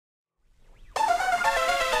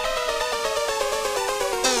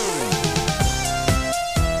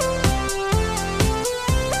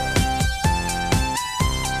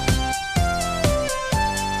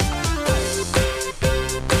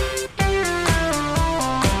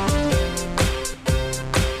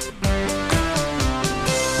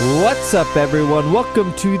What's up, everyone?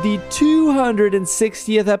 Welcome to the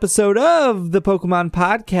 260th episode of the Pokemon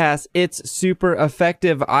Podcast. It's super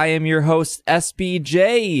effective. I am your host,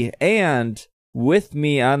 SBJ, and with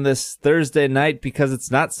me on this Thursday night, because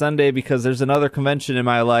it's not Sunday, because there's another convention in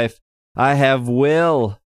my life, I have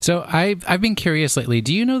Will. So I've been curious lately.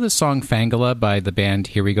 Do you know the song Fangala by the band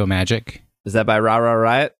Here We Go Magic? Is that by Rah Rah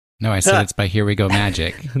Riot? No, I said it's by Here We Go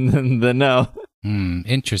Magic. Then no.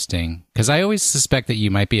 Interesting. Because I always suspect that you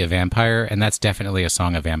might be a vampire, and that's definitely a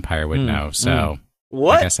song a vampire would know. So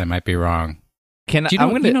What? I guess I might be wrong. You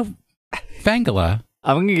know Fangala?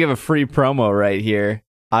 I'm going to give a free promo right here.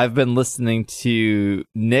 I've been listening to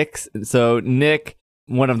Nick's. So Nick,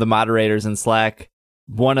 one of the moderators in Slack,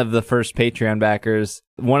 one of the first Patreon backers,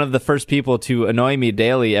 one of the first people to annoy me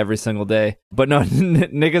daily every single day. But no,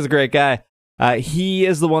 Nick is a great guy. He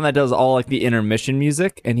is the one that does all like the intermission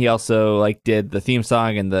music, and he also like did the theme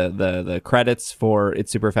song and the credits for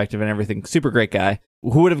It's Super Effective and everything. Super great guy.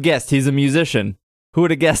 Who would have guessed he's a musician? Who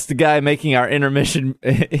would have guessed the guy making our intermission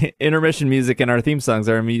music and our theme songs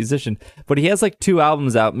are a musician? But he has like 2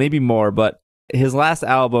 albums out, maybe more. But his last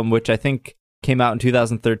album, which I think came out in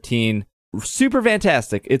 2013, super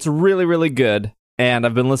fantastic. It's really, really good, and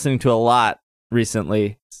I've been listening to a lot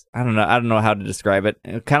recently. I don't know how to describe it.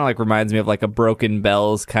 It kind of like reminds me of like a Broken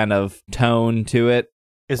Bells kind of tone to it.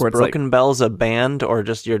 Is Broken Bells a band, or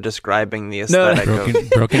just you're describing the aesthetic? No,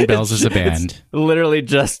 Broken Bells is a band. It's literally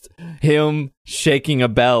just him shaking a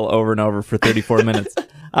bell over and over for 34 minutes.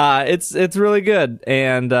 It's really good.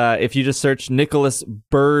 And if you just search Nicholas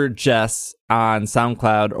Burgess on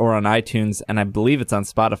SoundCloud or on iTunes, and I believe it's on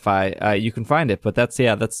Spotify, you can find it. But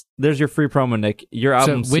there's your free promo, Nick. Your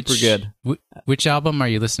album's super good. Which album are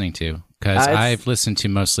you listening to? Because I've listened to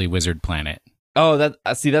mostly Wizard Planet. Oh,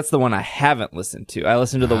 that's the one I haven't listened to. I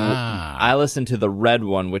listened to the red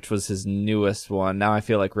one, which was his newest one. Now I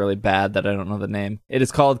feel like really bad that I don't know the name. It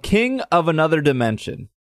is called King of Another Dimension.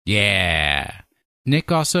 Yeah.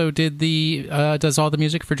 Nick also does all the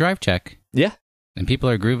music for Drive Check. Yeah. And people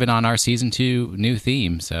are grooving on our season 2 new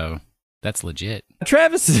theme, so that's legit.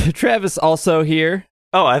 Travis also here.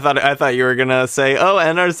 Oh, I thought you were gonna say, oh,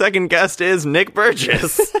 and our second guest is Nick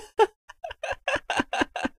Burgess.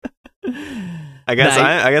 I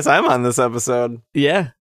guess I'm on this episode. Yeah.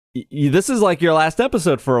 This is like your last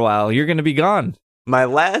episode for a while. You're going to be gone. My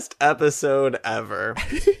last episode ever.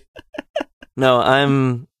 No,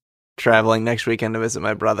 I'm traveling next weekend to visit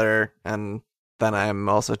my brother, and then I'm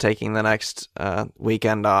also taking the next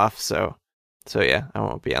weekend off. So yeah, I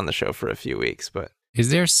won't be on the show for a few weeks. But is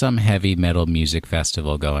there some heavy metal music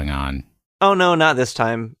festival going on? Oh no, not this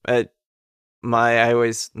time. My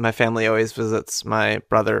family always visits my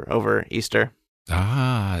brother over Easter.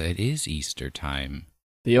 Ah, it is Easter time.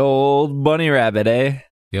 The old bunny rabbit, eh?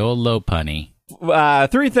 The old low punny.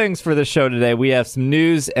 3 things for this show today. We have some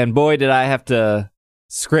news, and boy, did I have to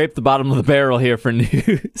scrape the bottom of the barrel here for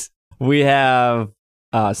news. We have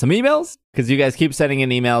some emails, because you guys keep sending in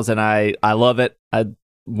emails, and I love it.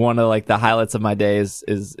 One of like the highlights of my day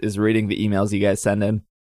is reading the emails you guys send in.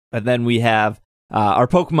 And then we have our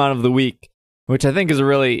Pokemon of the Week, which I think is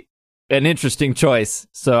really an interesting choice.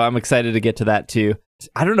 So I'm excited to get to that too.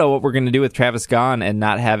 I don't know what we're going to do with Travis gone and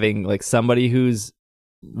not having like somebody who's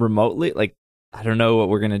remotely like, I don't know what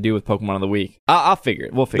we're going to do with Pokemon of the Week. I'll figure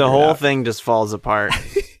it. We'll figure it out. The whole thing just falls apart.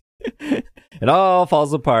 It all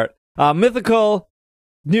falls apart. Mythical,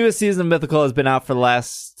 newest season of Mythical has been out for the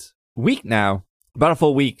last week now. About a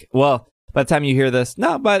full week. Well, by the time you hear this,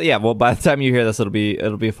 by the time you hear this, it'll be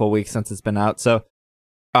a full week since it's been out. So,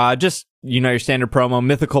 just, your standard promo,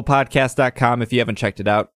 mythicalpodcast.com if you haven't checked it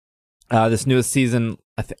out. This newest season,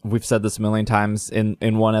 we've said this a million times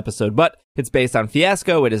in one episode, but it's based on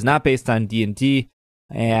Fiasco. It is not based on D&D,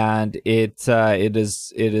 and it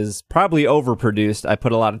is probably overproduced. I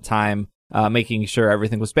put a lot of time making sure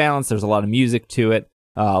everything was balanced. There's a lot of music to it,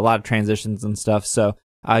 a lot of transitions and stuff. So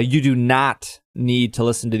you do not need to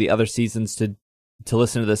listen to the other seasons to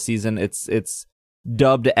listen to this season. It's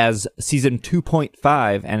dubbed as season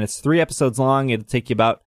 2.5, and it's 3 episodes long. It'll take you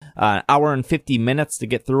about an hour and 50 minutes to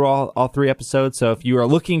get through all 3 episodes. So if you are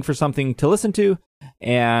looking for something to listen to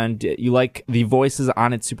and you like the voices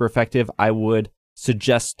on It's Super Effective, I would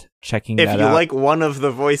suggest checking that out. If you like one of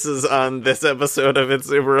the voices on this episode of It's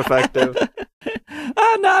Super Effective.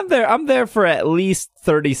 No, I'm there for at least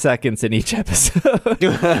 30 seconds in each episode.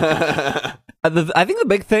 I think the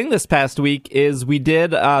big thing this past week is we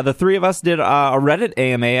did, the 3 of us did a Reddit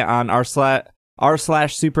AMA on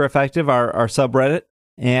r/super effective, our subreddit,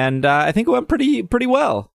 and I think it went pretty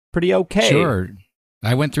well, pretty okay. Sure.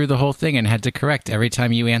 I went through the whole thing and had to correct every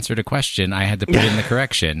time you answered a question. I had to put in the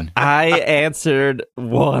correction. I answered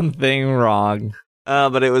one thing wrong.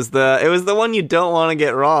 But it was the one you don't want to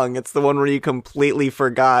get wrong. It's the one where you completely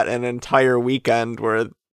forgot an entire weekend where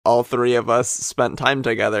all three of us spent time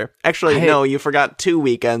together. Actually, no, you forgot 2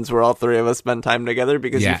 weekends where all three of us spent time together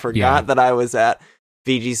because you forgot that I was at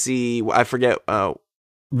VGC. I forget.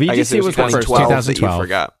 VGC I guess it was the first 2012 that you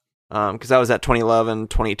forgot. Because I was at 2011,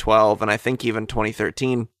 2012, and I think even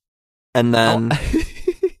 2013. And then,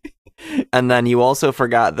 and then you also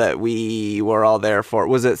forgot that we were all there for,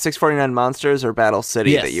 was it 649 Monsters or Battle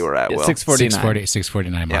City that you were at, Will?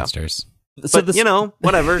 649 Monsters. So but,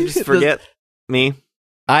 whatever, just forget me.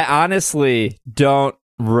 I honestly don't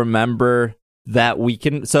remember that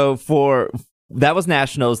weekend. So that was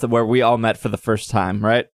Nationals where we all met for the first time,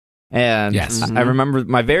 right? And yes. I remember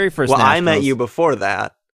my very first Nationals. I met you before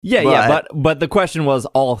that. Yeah, but the question was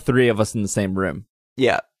all three of us in the same room.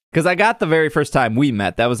 Yeah. Because I got the very first time we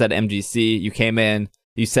met. That was at MGC. You came in,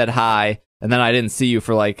 you said hi, and then I didn't see you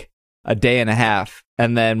for like a day and a half.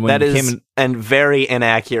 And then when you came in... and very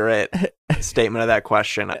inaccurate statement of that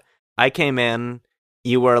question. I came in,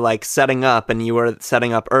 you were like setting up, and you were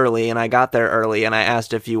setting up early, and I got there early, and I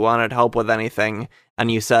asked if you wanted help with anything, and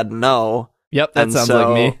you said no. Yep, that sounds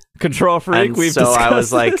like me. Control freak. We've discussed I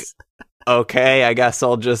was like, this. Okay, I guess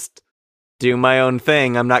I'll just do my own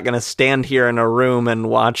thing. I'm not going to stand here in a room and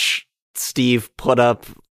watch Steve put up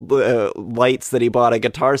lights that he bought at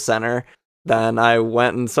Guitar Center. Then I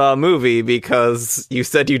went and saw a movie because you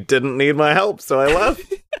said you didn't need my help, so I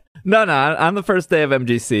left. No, on the first day of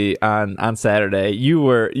MGC on Saturday, you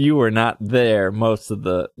were not there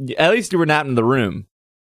at least you were not in the room.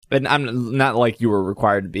 And I'm not like you were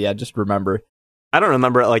required to be. I just remember. I don't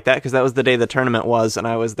remember it like that because that was the day the tournament was, and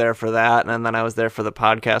I was there for that, and then I was there for the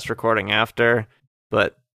podcast recording after.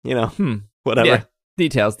 But, whatever. Yeah,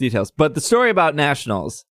 details. But the story about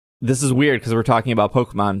Nationals, this is weird because we're talking about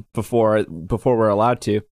Pokemon before we're allowed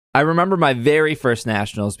to. I remember my very first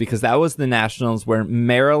Nationals because that was the Nationals where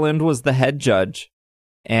Maryland was the head judge,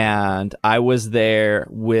 and I was there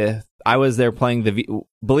playing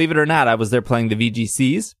believe it or not, I was there playing the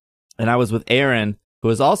VGCs, and I was with Aaron, who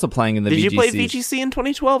was also playing in the VGCs. Did you play VGC in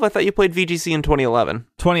 2012? I thought you played VGC in 2011.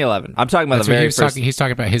 2011. I'm talking about the very first. He's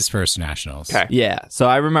talking about his first Nationals. Okay. Yeah, so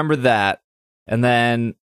I remember that. And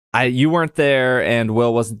then you weren't there, and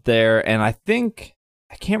Will wasn't there, and I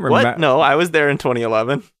can't remember. What? No, I was there in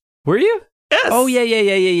 2011. Were you? Yes. Oh,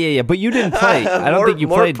 yeah. But you didn't play. I don't think you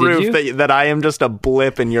played, did you? More proof that I am just a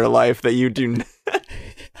blip in your life that you do.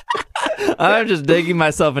 I'm just digging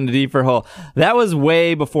myself into a deeper hole. That was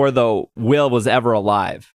way before, though, Will was ever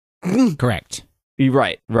alive. Correct.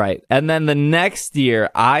 Right. And then the next year,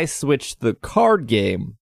 I switched the card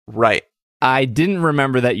game. Right. I didn't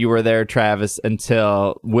remember that you were there, Travis,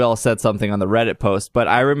 until Will said something on the Reddit post. But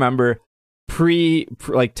I remember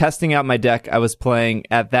testing out my deck. I was playing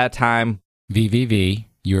at that time VVV.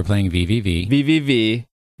 You were playing VVV. VVV.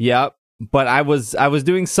 Yep. But I was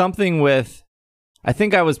doing something with. I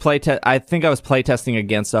think I was playtesting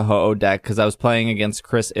against a Ho-Oh deck because I was playing against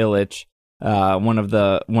Chris Illich, one of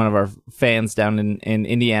our fans down in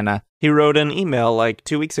Indiana. He wrote an email like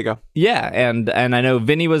 2 weeks ago. Yeah, and I know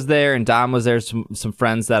Vinny was there and Dom was there. Some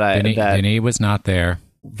friends Vinny was not there.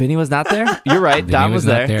 Vinny was not there? You're right. Dom was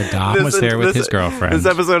there. Dom was there with his girlfriend. This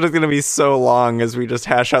episode is going to be so long as we just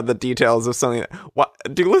hash out the details of something. What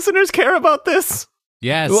do listeners care about this?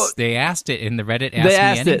 Yes, well, they asked it in the Reddit.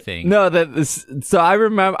 Ask Me Anything. No, so I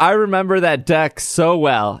remember that deck so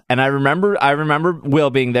well, and I remember Will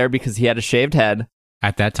being there because he had a shaved head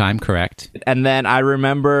at that time. Correct. And then I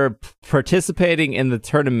remember participating in the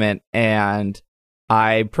tournament, and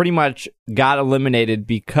I pretty much got eliminated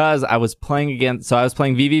because I was playing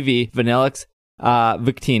VVV, Vanillix,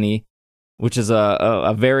 Victini, which is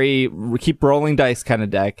a very keep rolling dice kind of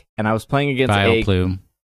deck, and I was playing against Vileplume.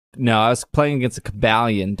 No, I was playing against a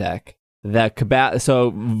Cobalion deck.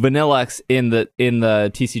 So Vanillix in the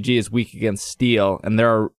TCG is weak against Steel, and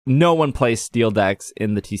no one plays Steel decks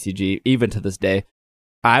in the TCG even to this day.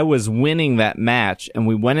 I was winning that match, and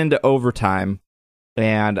we went into overtime,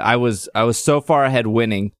 and I was so far ahead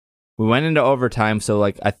winning. We went into overtime, so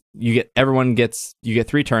you get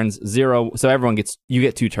 3 turns, 0. So you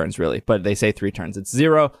get 2 turns really, but they say 3 turns. It's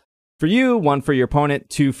 0. For you, 1 for your opponent,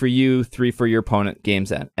 2 for you, 3 for your opponent. Game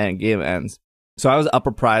ends. So I was up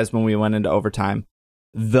a prize when we went into overtime.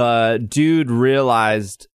 The dude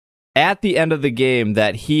realized at the end of the game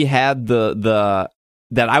that he had that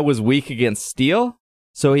I was weak against Steel.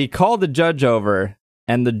 So he called the judge over,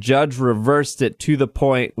 and the judge reversed it to the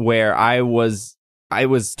point where I was I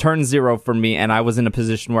was turn 0 for me, and I was in a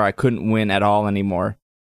position where I couldn't win at all anymore.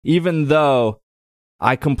 Even though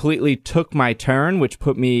I completely took my turn, which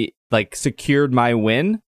put me, like, secured my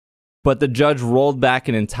win, but the judge rolled back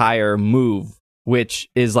an entire move, which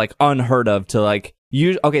is, like, unheard of to, like,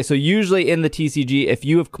 okay, so usually in the TCG, if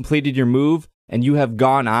you have completed your move and you have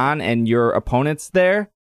gone on and your opponent's there,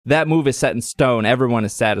 that move is set in stone. Everyone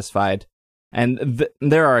is satisfied. And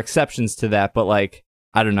there are exceptions to that, but, like,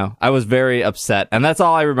 I don't know. I was very upset, and that's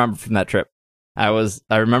all I remember from that trip. I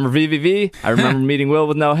remember VVV. I remember meeting Will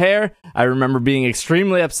with no hair. I remember being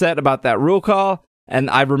extremely upset about that rule call, and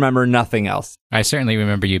I remember nothing else. I certainly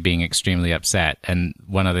remember you being extremely upset. And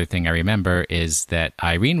one other thing I remember is that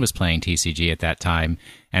Irene was playing TCG at that time,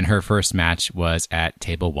 and her first match was at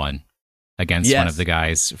Table 1 against one of the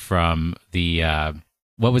guys from the,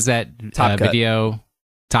 what was that video?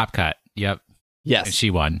 Top Cut. Yep. Yes. And she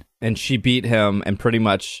won. And she beat him, and pretty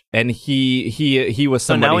much, and he was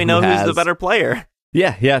somebody. So now we know who's the better player.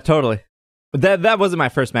 Yeah, totally. That wasn't my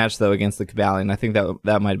first match though against the Cabalion. I think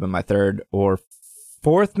that might have been my third or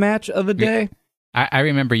fourth match of the day. I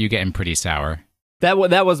remember you getting pretty sour. That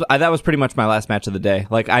was pretty much my last match of the day.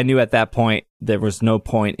 Like, I knew at that point there was no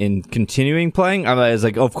point in continuing playing. I was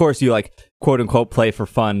like, of course you, like, quote unquote play for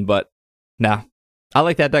fun, but nah. I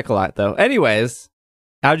like that deck a lot though. Anyways,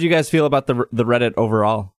 how did you guys feel about the Reddit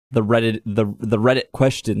overall? The Reddit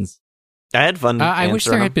questions. I had fun. I wish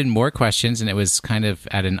there had been more questions, and it was kind of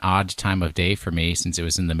at an odd time of day for me since it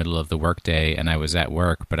was in the middle of the workday and I was at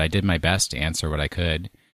work, but I did my best to answer what I could.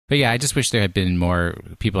 But yeah, I just wish there had been more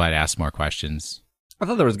people I'd asked more questions. I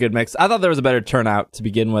thought there was a good mix. I thought there was a better turnout to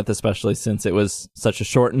begin with, especially since it was such a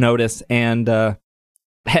short notice and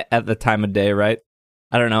at the time of day, right?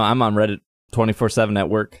 I don't know. I'm on Reddit 24/7 at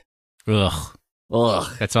work. Ugh.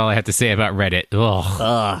 That's all I have to say about Reddit.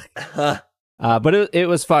 Ugh. But it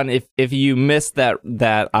was fun. If you missed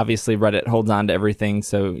that obviously Reddit holds on to everything,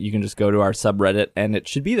 so you can just go to our subreddit and it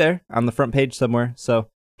should be there on the front page somewhere. So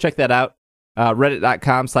check that out.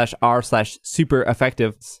 Reddit.com/r/super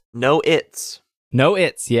effective. No its.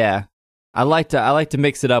 Yeah. I like to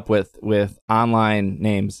mix it up with online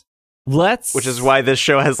names. Which is why this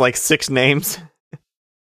show has like 6 names.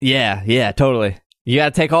 Yeah, totally. You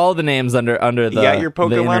gotta take all the names under the. You got your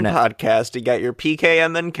Pokemon podcast. You got your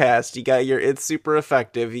PKMN cast. You got your It's Super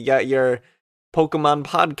Effective. You got your Pokemon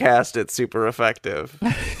podcast. It's Super Effective.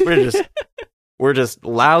 We're just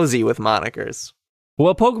lousy with monikers.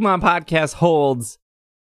 Well, Pokemon podcast holds.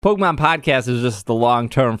 Pokemon podcast is just the long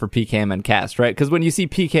term for PKMN cast, right? Because when you see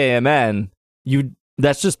PKMN,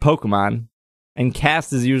 that's just Pokemon, and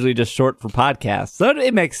cast is usually just short for podcast, so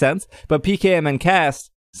it makes sense. But PKMN cast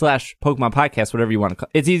 / Pokemon podcast, whatever you want to call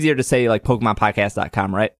it. It's easier to say like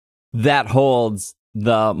PokemonPodcast.com, right? That holds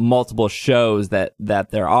the multiple shows that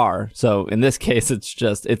there are. So in this case, it's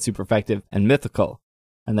just It's Super Effective and Mythical.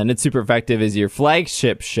 And then It's Super Effective is your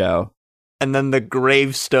flagship show. And then the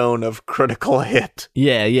gravestone of Critical Hit.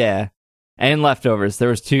 Yeah. And Leftovers. There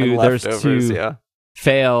was two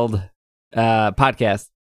failed podcasts.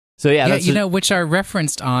 So yeah, which are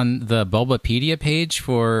referenced on the Bulbapedia page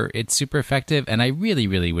for It's Super Effective, and I really,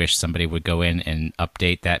 really wish somebody would go in and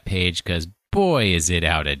update that page because boy, is it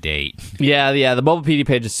out of date. Yeah, the Bulbapedia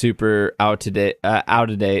page is super out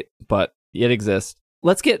of date, but it exists.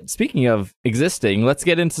 Speaking of existing, let's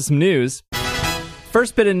get into some news.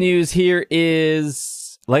 First bit of news here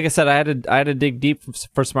is, like I said, I had to dig deep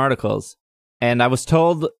for some articles, and I was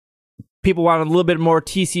told people wanted a little bit more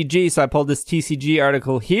TCG, so I pulled this TCG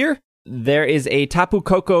article here. There is a Tapu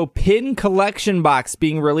Koko pin collection box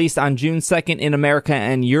being released on June 2nd in America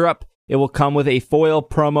and Europe. It will come with a foil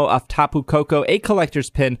promo of Tapu Koko, a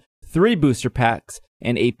collector's pin, 3 booster packs,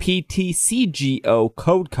 and a PTCGO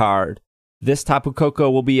code card. This Tapu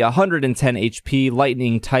Koko will be 110 HP,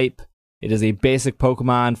 lightning type. It is a basic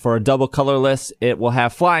Pokemon for a double colorless. It will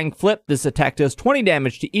have Flying Flip. This attack does 20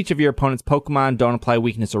 damage to each of your opponent's Pokemon. Don't apply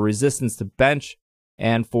weakness or resistance to bench.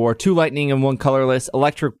 And for 2 lightning and 1 colorless,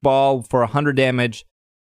 Electric Ball for 100 damage.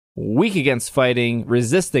 Weak against fighting,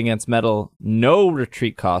 resistant against metal, no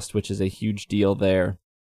retreat cost, which is a huge deal there.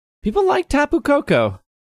 People like Tapu Koko.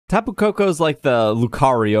 Tapu Koko's like the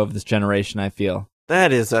Lucario of this generation, I feel.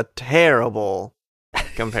 That is a terrible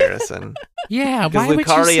comparison. Yeah, why would you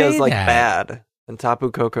say Lucario's like that? bad, and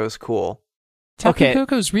Tapu Koko's cool. Tapu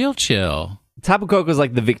Koko's real chill. Tapu Koko's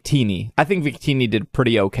like the Victini. I think Victini did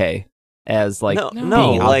pretty okay as like being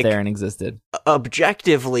out like, there and existed.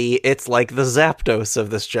 Objectively, it's like the Zapdos of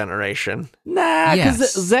this generation. Nah, because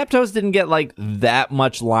Yes. Zapdos didn't get like that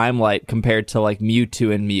much limelight compared to like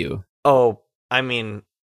Mewtwo and Mew. Oh, I mean,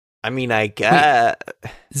 I get.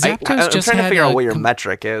 Zapdos I'm just trying to had figure out a what your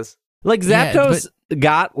metric is. Like Yeah, Zapdos,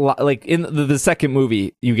 got, like, in the second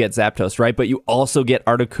movie, you get Zapdos, right? But you also get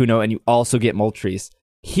Articuno and you also get Moltres.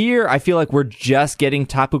 Here, I feel like we're just getting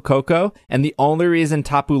Tapu Koko, and the only reason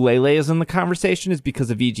Tapu Lele is in the conversation is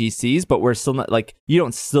because of VGCs, but we're still not, like, you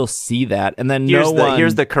don't still see that. And then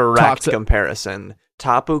here's the correct comparison.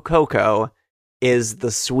 Tapu Koko is the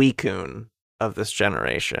Suicune of this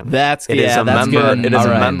generation. That's good. It is a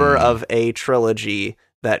member of a trilogy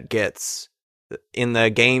that gets, in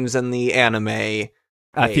the games and the anime,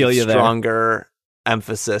 I feel you stronger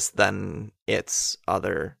emphasis than its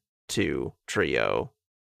other two trio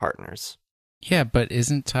partners. Yeah, but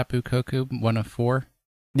isn't Tapu Koko one of 4?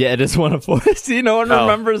 Yeah, it is one of 4. See, no one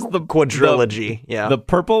remembers the quadrilogy. The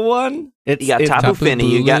purple one. You got Tapu Fini,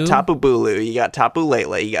 you got Tapu Bulu, you got Tapu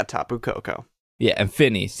Lele, you got Tapu Koko. Yeah, and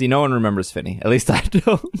Finny. See, no one remembers Finny. At least I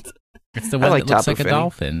don't. It's the one that looks like a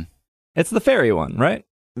dolphin. It's the fairy one, right?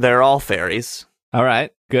 They're all fairies. All right,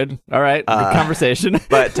 good. All right, good conversation.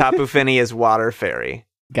 But Tapu Fini is water fairy.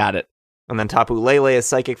 Got it. And then Tapu Lele is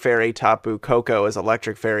psychic fairy, Tapu Koko is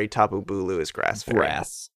electric fairy, Tapu Bulu is grass fairy.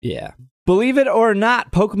 Grass, yeah. Believe it or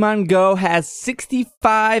not, Pokemon Go has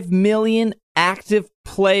 65 million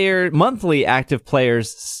monthly active players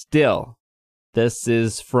still. This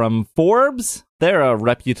is from Forbes. They're a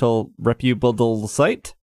reputable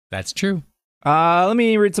site. That's true. Let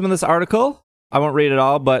me read some of this article. I won't read it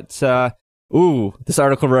all, but this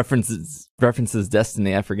article references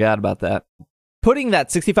Destiny. I forgot about that. Putting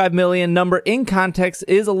that 65 million number in context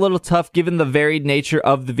is a little tough given the varied nature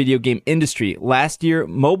of the video game industry. Last year,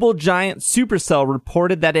 mobile giant Supercell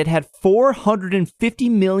reported that it had 450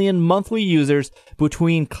 million monthly users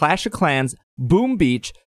between Clash of Clans, Boom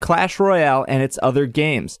Beach, Clash Royale, and its other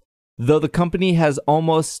games. Though the company has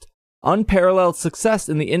almost unparalleled success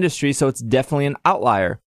in the industry, so it's definitely an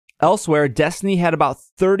outlier. Elsewhere, Destiny had about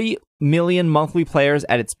 30 million monthly players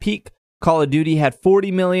at its peak. Call of Duty had 40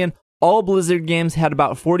 million. All Blizzard games had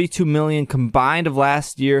about 42 million combined of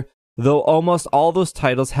last year, though almost all those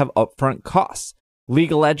titles have upfront costs.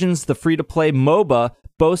 League of Legends, the free-to-play MOBA,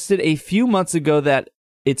 boasted a few months ago that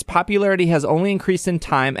its popularity has only increased in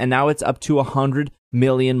time, and now it's up to 100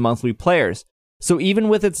 million monthly players. So even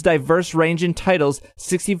with its diverse range in titles,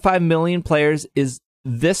 65 million players is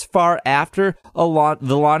this far after the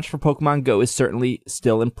launch for Pokemon Go is certainly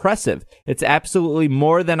still impressive. It's absolutely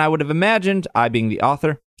more than I would have imagined, I being the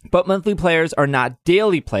author. But monthly players are not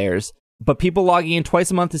daily players, but people logging in twice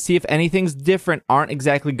a month to see if anything's different aren't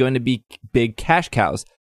exactly going to be big cash cows.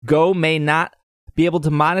 Go may not be able to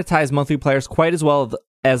monetize monthly players quite as well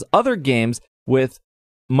as other games with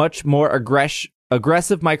much more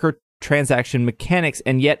aggressive microtransaction mechanics,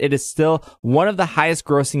 and yet it is still one of the highest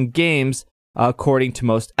grossing games according to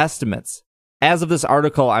most estimates. As of this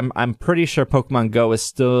article, I'm pretty sure Pokemon Go is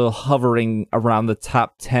still hovering around the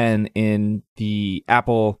top 10 in the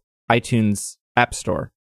Apple iTunes App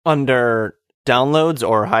Store. Under downloads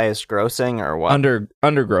or highest grossing or what? Under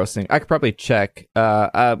grossing. I could probably check.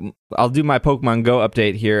 I'll do my Pokemon Go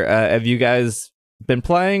update here. Have you guys been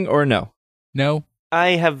playing or no? No. I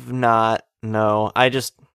have not. No. I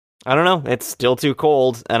don't know. It's still too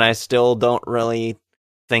cold, and I still don't really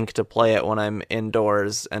think to play it when I'm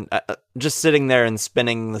indoors, and just sitting there and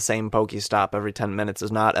spinning the same Pokestop every 10 minutes is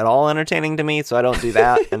not at all entertaining to me, so I don't do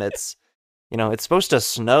that. And it's supposed to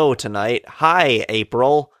snow tonight. Hi,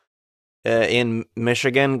 April, in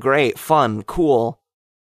Michigan. Great, fun, cool,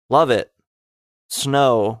 love it.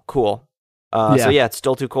 Snow, cool. So yeah, it's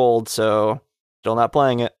still too cold, so still not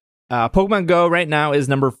playing it. Pokemon Go right now is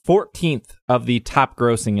number 14th of the top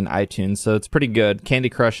grossing in iTunes, so it's pretty good. Candy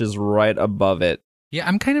Crush is right above it. Yeah,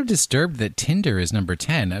 I'm kind of disturbed that Tinder is number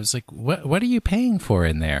 10. I was like, what are you paying for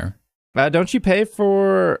in there? Don't you pay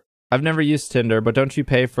for... I've never used Tinder, but don't you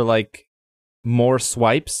pay for, like, more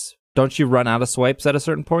swipes? Don't you run out of swipes at a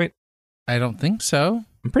certain point? I don't think so.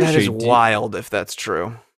 I'm pretty sure that is wild if that's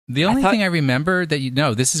true. The only thing I remember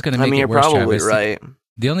that this is going to make it worse, you're probably Travis. Right.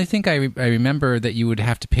 The only thing I remember that you would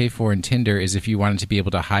have to pay for in Tinder is if you wanted to be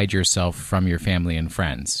able to hide yourself from your family and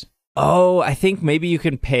friends. Oh, I think maybe you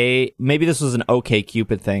can pay. Maybe this was an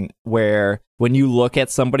OkCupid thing where when you look at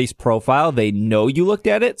somebody's profile, they know you looked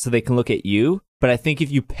at it, so they can look at you. But I think if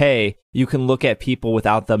you pay, you can look at people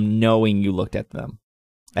without them knowing you looked at them.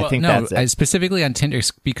 I think that's it. Specifically on Tinder,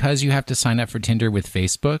 because you have to sign up for Tinder with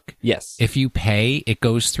Facebook. Yes. If you pay, it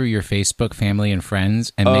goes through your Facebook family and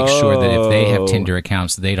friends and makes sure that if they have Tinder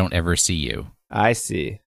accounts, they don't ever see you. I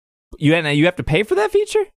see. You have to pay for that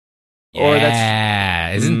feature?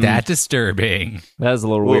 Yeah, isn't that disturbing? That is a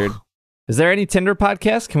little weird. Is there any Tinder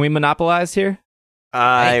podcast? Can we monopolize here?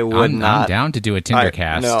 I would not. I'm down to do a Tinder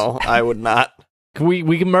cast. No, I would not.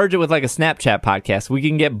 We can merge it with like a Snapchat podcast. We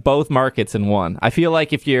can get both markets in one. I feel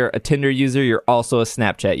like if you're a Tinder user, you're also a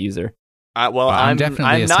Snapchat user. I'm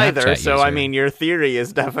definitely a neither. Snapchat So user. I mean, your theory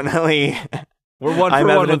is definitely. We're one I'm for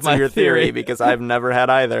one with evidence my of your theory because I've never had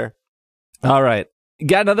either. All right.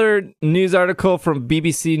 Got another news article from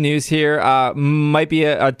BBC News here. Might be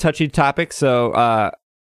a touchy topic, so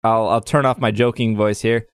I'll turn off my joking voice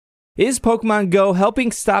here. Is Pokemon Go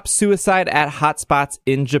helping stop suicide at hotspots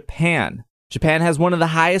in Japan? Japan has one of the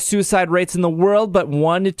highest suicide rates in the world, but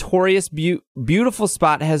one notorious beautiful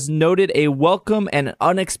spot has noted a welcome and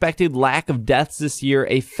unexpected lack of deaths this year,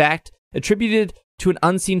 a fact attributed to an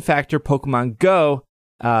unseen factor, Pokemon Go.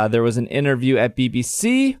 There was an interview at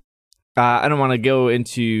BBC. I don't want to go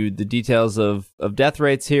into the details of death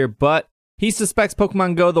rates here, but he suspects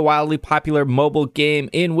Pokemon Go, the wildly popular mobile game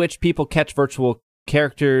in which people catch virtual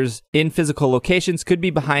characters in physical locations, could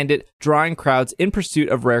be behind it, drawing crowds in pursuit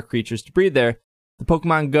of rare creatures to breed there. The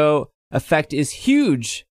Pokemon Go effect is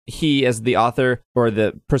huge, he, as the author or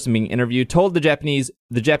the person being interviewed, told the Japanese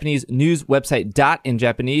news website Dot in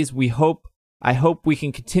Japanese. I hope we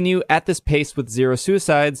can continue at this pace with zero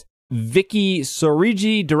suicides. Vicky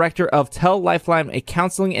Sorigi, director of Tell Lifeline, a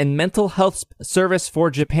counseling and mental health service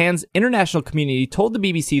for Japan's international community, told the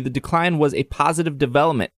BBC the decline was a positive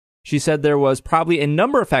development. She said there was probably a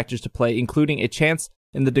number of factors to play, including a chance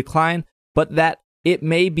in the decline, but that it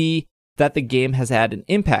may be that the game has had an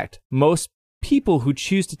impact. Most people who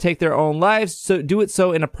choose to take their own lives do it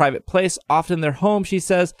so in a private place, often their home, she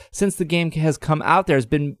says. Since the game has come out, there's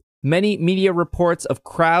been many media reports of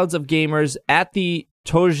crowds of gamers at the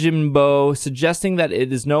Tojimbo, suggesting that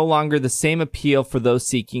it is no longer the same appeal for those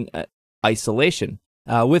seeking isolation.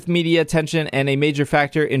 With media attention and a major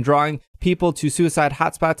factor in drawing people to suicide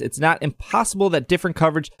hotspots, it's not impossible that different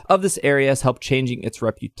coverage of this area has helped changing its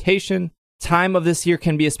reputation. Time of this year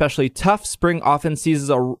can be especially tough. Spring often sees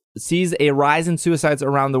a rise in suicides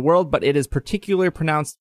around the world, but it is particularly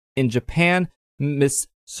pronounced in Japan. Ms.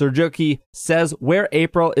 Surjuki says where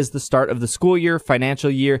April is the start of the school year,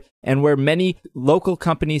 financial year, and where many local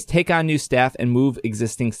companies take on new staff and move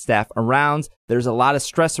existing staff around. There's a lot of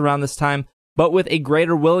stress around this time, but with a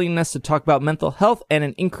greater willingness to talk about mental health and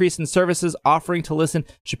an increase in services offering to listen,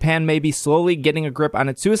 Japan may be slowly getting a grip on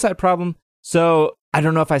its suicide problem. So I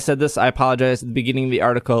don't know if I said this. I apologize. At the beginning of the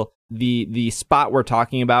article, the spot we're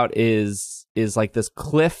talking about is like this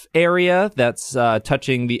cliff area that's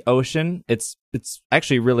touching the ocean. It's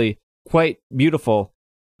actually really quite beautiful,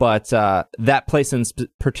 but that place in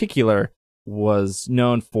particular was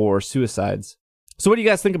known for suicides. So what do you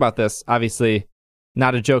guys think about this? Obviously,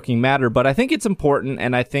 not a joking matter, but I think it's important,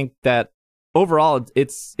 and I think that overall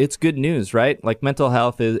it's good news, right? Like mental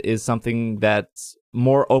health is something that's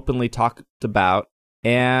more openly talked about,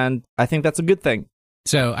 and I think that's a good thing.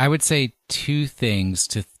 So I would say two things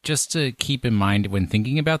to keep in mind when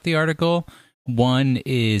thinking about the article. One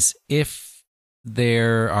is if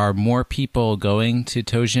there are more people going to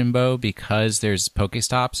Tojimbo because there's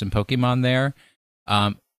Pokestops and Pokemon there,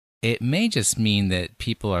 it may just mean that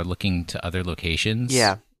people are looking to other locations.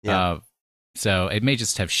 Yeah. So it may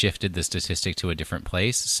just have shifted the statistic to a different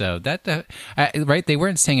place. So that right, they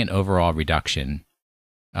weren't saying an overall reduction.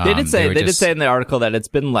 They did say in the article that it's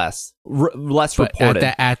been less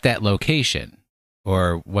reported at that location,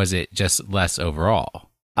 or was it just less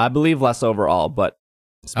overall? I believe less overall, but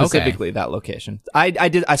specifically that location.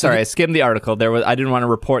 I skimmed the article. I didn't want to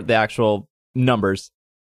report the actual numbers.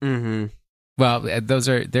 Mm-hmm. Well,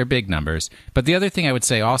 they're big numbers. But the other thing I would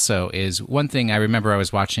say also is one thing I remember I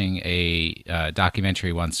was watching a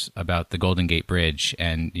documentary once about the Golden Gate Bridge,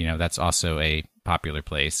 and that's also a popular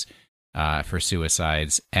place for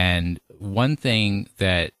suicides. And one thing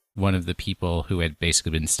that one of the people who had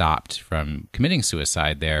basically been stopped from committing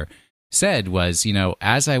suicide there said was,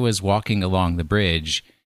 as I was walking along the bridge,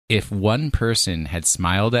 if one person had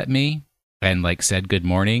smiled at me and said good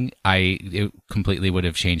morning, it completely would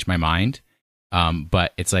have changed my mind.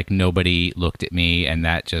 But it's like nobody looked at me, and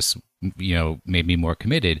that just made me more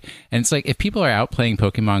committed. And it's like if people are out playing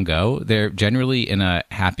Pokemon Go, they're generally in a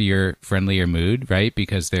happier, friendlier mood, right?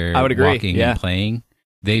 Because they're walking and playing.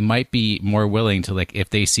 They might be more willing to if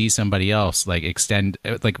they see somebody else extend.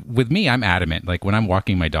 With me, I'm adamant. When I'm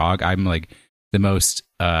walking my dog, I'm the most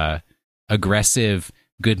aggressive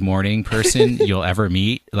good morning person you'll ever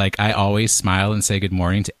meet. I always smile and say good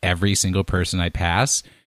morning to every single person I pass.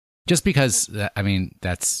 Just because,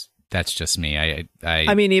 that's just me.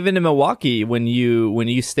 I mean, even in Milwaukee, when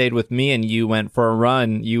you stayed with me and you went for a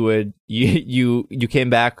run, you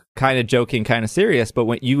came back kind of joking, kind of serious, but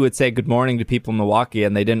when you would say good morning to people in Milwaukee,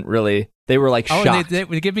 and they didn't really They were like shocked. And they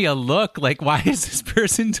would give me a look like, why is this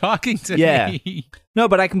person talking to me? No,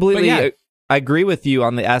 but I completely I agree with you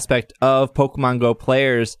on the aspect of Pokemon Go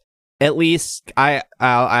players. At least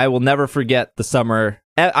I will never forget the summer.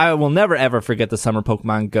 I will never ever forget the summer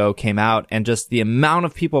Pokemon Go came out, and just the amount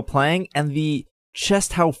of people playing and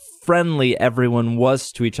just how friendly everyone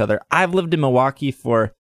was to each other. I've lived in Milwaukee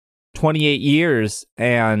for 28 years,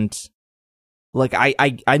 and like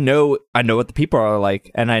I know what the people are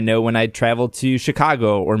like, and I know when I travel to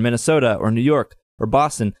Chicago or Minnesota or New York or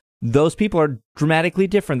Boston, those people are dramatically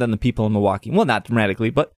different than the people in Milwaukee. Well, not dramatically,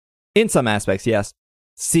 but in some aspects, yes.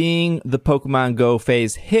 Seeing the Pokemon Go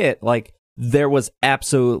phase hit, like there was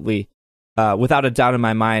absolutely, without a doubt in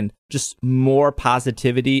my mind, just more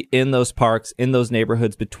positivity in those parks, in those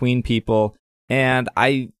neighborhoods between people, and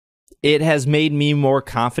it has made me more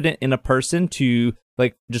confident in a person to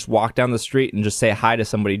like just walk down the street and just say hi to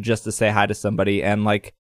somebody, just to say hi to somebody. And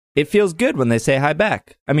like, it feels good when they say hi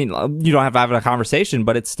back. I mean, you don't have to have a conversation,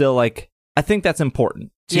 but it's still like, I think that's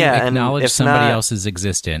important. To acknowledge somebody else's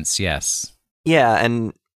existence. Yes. Yeah.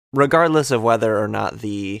 And regardless of whether or not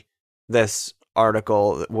this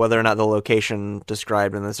article, whether or not the location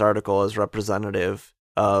described in this article is representative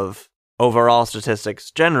of overall statistics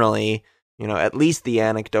generally, at least the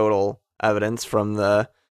anecdotal evidence from the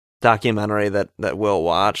documentary that Will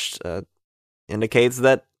watched indicates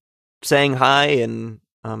that saying hi and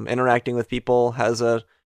interacting with people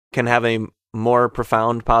can have a more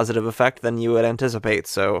profound positive effect than you would anticipate.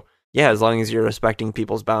 So yeah, as long as you're respecting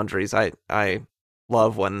people's boundaries, I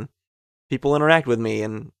love when people interact with me,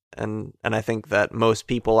 and I think that most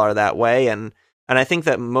people are that way, and I think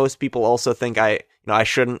that most people also think I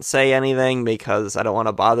shouldn't say anything because I don't want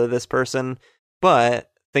to bother this person.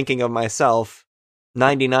 But thinking of myself,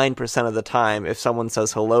 99% of the time, if someone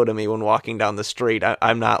says hello to me when walking down the street,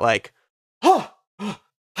 I'm not like, oh,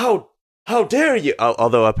 how dare you?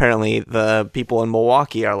 Although apparently the people in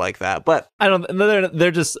Milwaukee are like that, but I don't.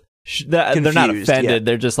 They're just they're not offended. Yeah.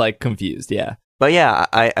 They're just like confused. Yeah. But yeah,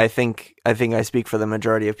 I think I speak for the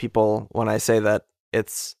majority of people when I say that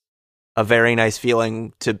it's a very nice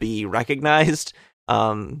feeling to be recognized.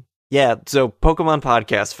 Yeah. So Pokemon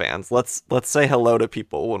podcast fans, let's say hello to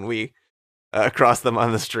people when we cross them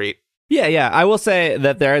on the street. Yeah. I will say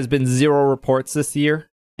that there has been 0 reports this year,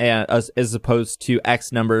 and as opposed to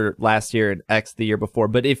X number last year and X the year before.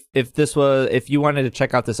 But if you wanted to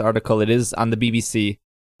check out this article, it is on the BBC.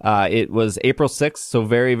 It was April 6th, so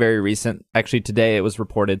very, very recent. Actually, today it was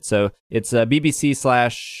reported. So it's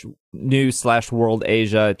BBC/News/World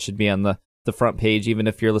Asia. It should be on the front page, even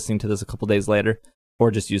if you're listening to this a couple days later, or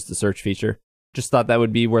just use the search feature. Just thought that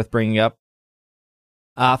would be worth bringing up.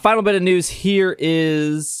 Final bit of news here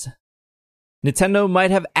is Nintendo might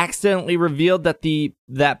have accidentally revealed that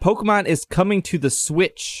that Pokemon is coming to the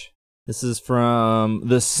Switch. This is from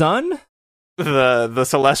The Sun. The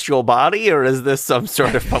celestial body, or is this some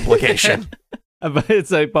sort of publication?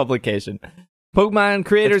 It's a publication. Pokemon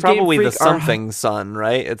creators, it's probably Game Freak, the something Sun,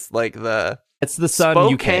 right? It's like it's the Sun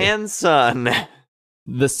Spokane UK. Sun.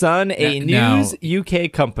 The Sun, a news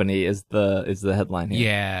UK company, is the headline here.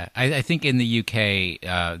 Yeah, I think in the UK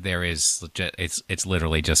there is it's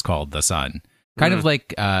literally just called The Sun, kind of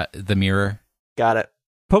like the Mirror. Got it.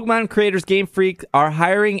 Pokemon creators Game Freak are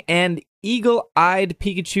hiring, and eagle-eyed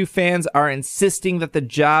Pikachu fans are insisting that the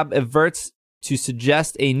job averts to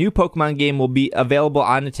suggest a new Pokemon game will be available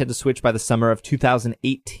on Nintendo Switch by the summer of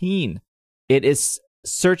 2018. It is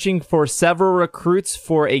searching for several recruits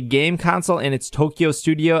for a game console in its Tokyo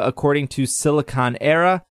studio, according to Silicon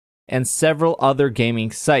Era and several other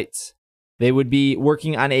gaming sites. They would be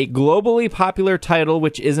working on a globally popular title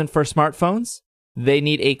which isn't for smartphones. They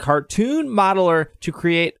need a cartoon modeler to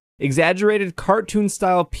create exaggerated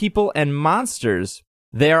cartoon-style people and monsters.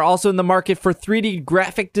 They are also in the market for 3D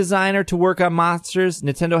graphic designer to work on monsters.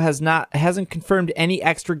 Nintendo hasn't confirmed any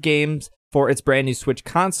extra games for its brand new Switch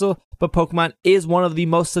console, but Pokemon is one of the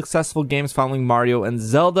most successful games following Mario and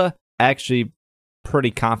Zelda. Actually,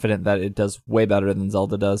 pretty confident that it does way better than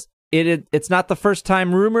Zelda does. It's not the first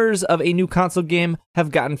time rumors of a new console game have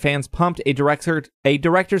gotten fans pumped. A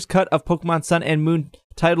director's cut of Pokemon Sun and Moon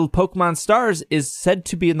titled Pokemon Stars is said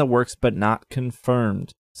to be in the works, but not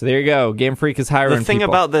confirmed. So there you go. Game Freak is hiring The thing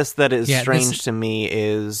people. about this that is strange to me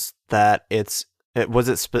is that it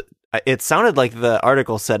sounded like the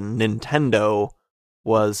article said Nintendo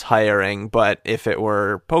was hiring, but if it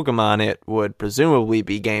were Pokemon, it would presumably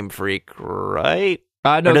be Game Freak, right?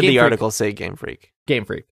 No, or did the article say Game Freak? Game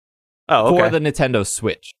Freak. Oh, okay. For the Nintendo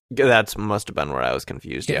Switch. That must have been where I was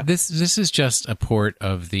confused. Yeah. This is just a port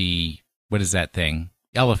of the, what is that thing?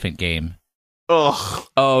 Elephant game. Ugh.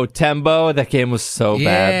 Oh, Tembo, that game was so bad.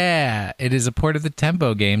 Yeah, it is a port of the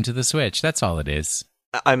Tembo game to the Switch. That's all it is.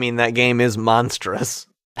 I mean, that game is monstrous.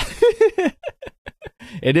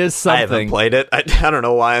 It is something. I haven't played it. I don't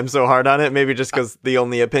know why I'm so hard on it. Maybe just because the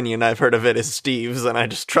only opinion I've heard of it is Steve's, and I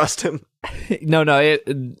just trust him. No,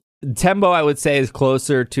 Tembo, I would say, is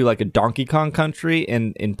closer to like a Donkey Kong Country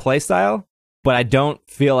in play style, but I don't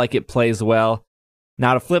feel like it plays well.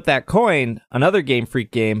 Now, to flip that coin, another Game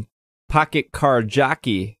Freak game, Pocket Card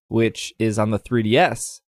Jockey, which is on the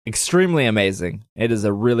 3DS, extremely amazing. It is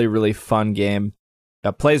a really, really fun game.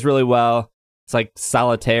 It plays really well. It's like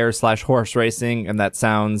solitaire / horse racing, and that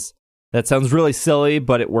sounds really silly,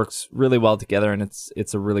 but it works really well together, and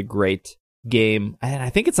it's a really great game. And I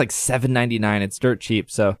think it's like $7.99. It's dirt cheap.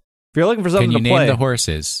 So if you're looking for something to play, can you name the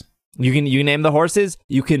horses? You name the horses.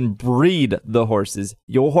 You can breed the horses.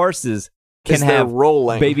 Your horses can have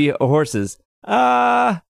rolling baby horses.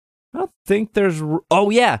 I don't think there's. Oh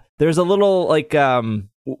yeah, there's a little like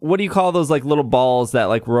what do you call those like little balls that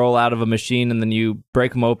like roll out of a machine and then you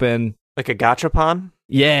break them open? like a gachapon.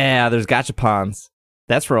 Yeah, there's gachapons.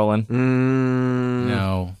 That's rolling.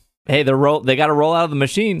 No. Hey, they got to roll out of the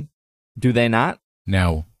machine. Do they not?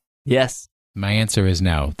 No. Yes. My answer is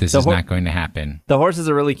no. This is not going to happen. The horses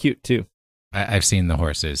are really cute too. I've seen the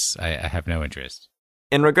horses. I have no interest.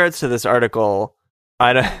 In regards to this article,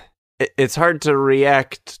 it's hard to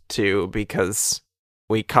react to because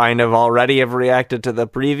we kind of already have reacted to the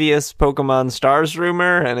previous Pokemon Stars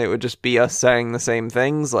rumor, and it would just be us saying the same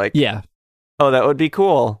things. Like, yeah, oh, that would be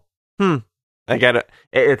cool. I get it.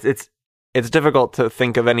 It's difficult to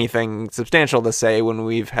think of anything substantial to say when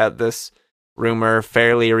we've had this rumor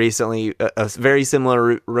fairly recently, a very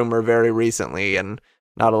similar rumor very recently, and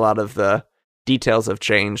not a lot of the details have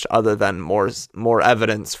changed other than more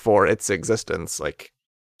evidence for its existence. Like,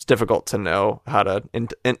 it's difficult to know how to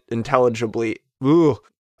intelligibly. Ooh,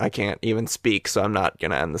 I can't even speak, so I'm not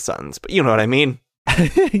gonna end the sentence. But you know what I mean.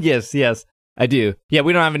 Yes, I do. Yeah,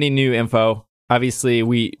 we don't have any new info. Obviously,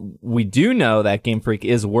 we do know that Game Freak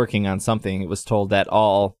is working on something. It was told that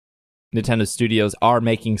all Nintendo studios are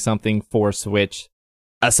making something for Switch.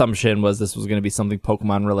 Assumption was this was going to be something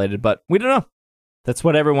Pokemon related, but we don't know. That's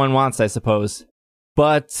what everyone wants, I suppose.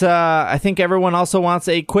 But I think everyone also wants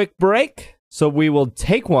a quick break, so we will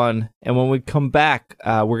take one. And when we come back,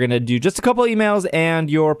 we're going to do just a couple emails and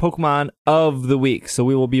your Pokemon of the week. So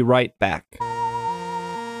we will be right back.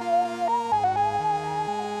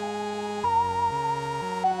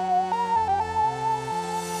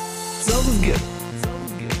 Zelda's good.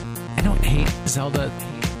 I don't hate Zelda.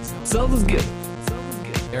 Zelda's good.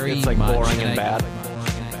 Very It's like much, boring and bad.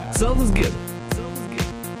 Zelda's good.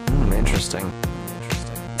 Interesting.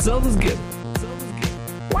 Zelda's good.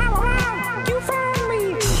 Wow, you found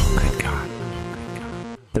me! Oh, good God.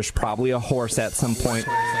 There's probably a horse at some point.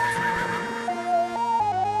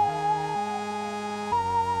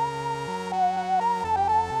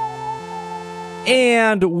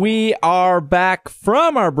 And we are back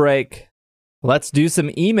from our break. Let's do some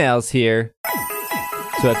emails here.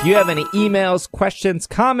 So if you have any emails, questions,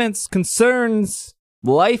 comments, concerns,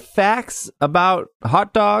 life facts about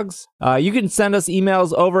hot dogs, you can send us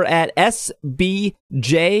emails over at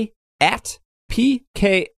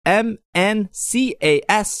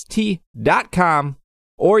sbj@pkmncast.com,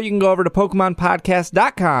 or you can go over to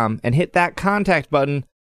PokemonPodcast.com and hit that contact button.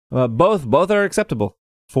 Both are acceptable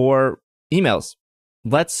for emails.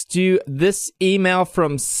 Let's do this email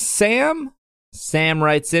from Sam. Sam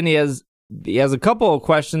writes in. He has a couple of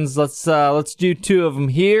questions. Let's do two of them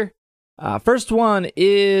here. First one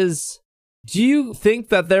is, do you think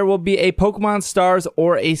that there will be a Pokemon Stars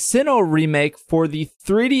or a Sinnoh remake for the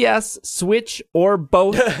 3DS, Switch, or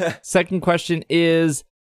both? Second question is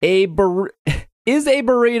a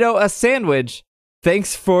burrito a sandwich?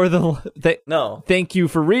 Thanks for No. Thank you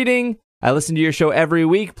for reading. I listen to your show every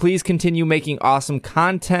week. Please continue making awesome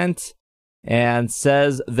content. And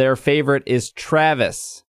says their favorite is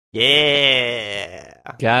Travis. Yeah.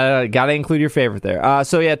 Gotta include your favorite there.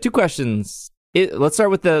 So yeah, two questions. Let's start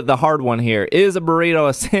with the hard one here. Is a burrito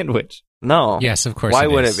a sandwich? No. Yes, of course. Why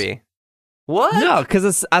would is. it be? What? No,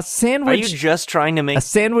 because a sandwich. Are you just trying to make a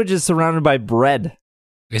sandwich is surrounded by bread?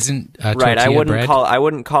 Isn't right? I wouldn't bread?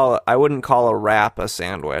 call a wrap a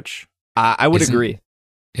sandwich. I would agree.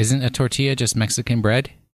 Isn't a tortilla just Mexican bread?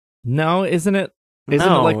 No, isn't it? Isn't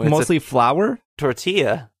No, it like it's mostly flour?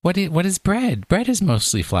 Tortilla. What is bread? Bread is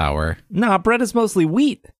mostly flour. No, bread is mostly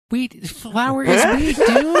wheat. Flour is wheat,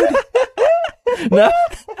 dude. No.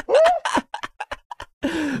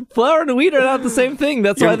 Flour and wheat are not the same thing.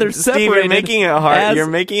 That's why they're separated. Steve, you're making it hard. You're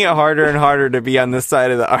making it harder and harder to be on this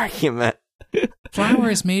side of the argument. Flour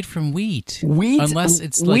flour is made from wheat. Unless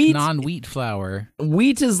it's like non-wheat flour.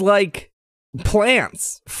 Wheat is like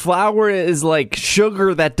plants. Flour is like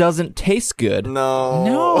sugar that doesn't taste good.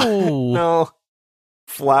 No.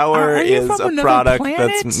 Flour is a product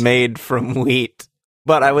that's made from wheat.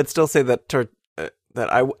 But I would still say that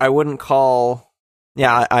I wouldn't call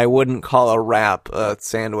a wrap a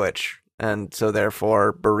sandwich, and so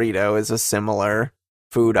therefore burrito is a similar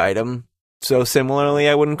food item. So similarly,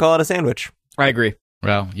 I wouldn't call it a sandwich. I agree.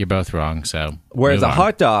 Well, you're both wrong, so whereas a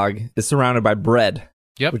hot dog is surrounded by bread.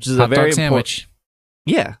 Yep, which is hot a very dog sandwich.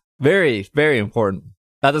 Yeah, very, very important.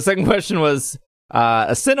 The second question was a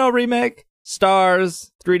Sinnoh remake,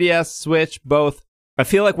 Stars, 3DS, Switch, both. I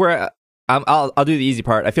feel like I'll do the easy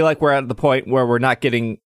part. I feel like we're at the point where we're not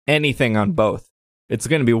getting anything on both. It's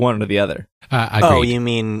going to be one or the other. Oh, you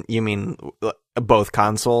mean both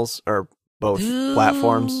consoles or both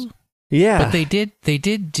platforms? Yeah, but they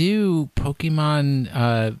did do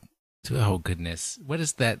Pokemon. Oh goodness, what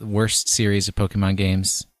is that worst series of Pokemon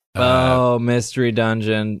games? Mystery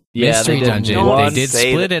Dungeon. Yeah, Mystery Dungeon. They did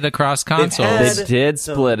split it across consoles. They did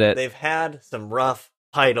split it. They've had some rough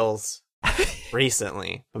titles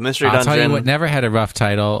recently, but Mystery I'll Dungeon. tell you what never had a rough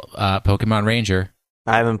title. Pokemon Ranger.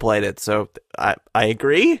 I haven't played it, so I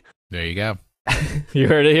agree. There you go. You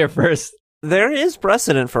heard it here first. There is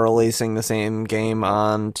precedent for releasing the same game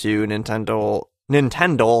onto Nintendo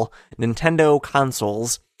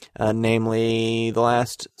consoles. Namely, the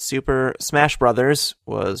last Super Smash Brothers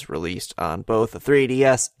was released on both the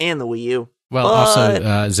 3DS and the Wii U. Well,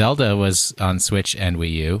 also Zelda was on Switch and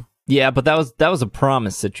Wii U. Yeah, but that was a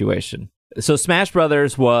promise situation. So Smash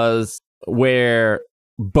Brothers was where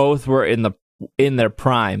both were in their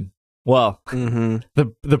prime. Well,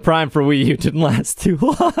 the prime for Wii U didn't last too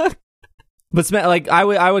long. But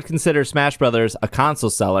I would consider Smash Brothers a console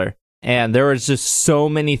seller, and there was just so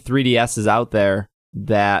many 3DSs out there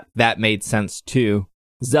that made sense too.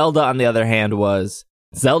 Zelda, on the other hand,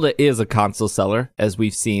 Zelda is a console seller, as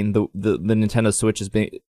we've seen. The Nintendo Switch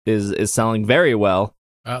is selling very well.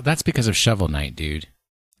 That's because of Shovel Knight, dude.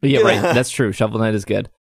 Yeah, right. That's true. Shovel Knight is good,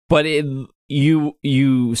 but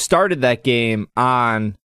you started that game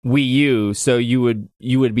on Wii U, so you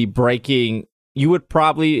would be breaking. You would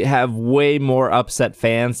probably have way more upset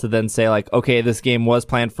fans to then say like, okay, this game was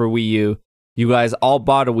planned for Wii U. You guys all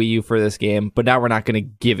bought a Wii U for this game, but now we're not going to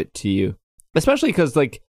give it to you. Especially because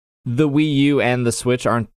like the Wii U and the Switch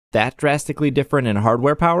aren't that drastically different in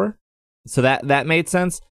hardware power. So that made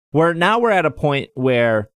sense. Where now we're at a point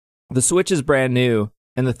where the Switch is brand new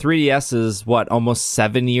and the 3DS is almost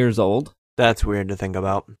 7 years old. That's weird to think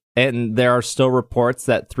about. And there are still reports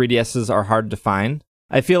that 3DSs are hard to find.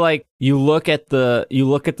 I feel like you look at the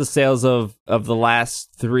sales of the last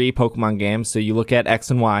 3 Pokemon games. So you look at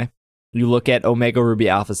X and Y, you look at Omega Ruby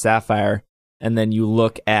Alpha Sapphire, and then you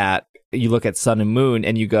look at Sun and Moon,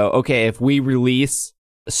 and you go, okay, if we release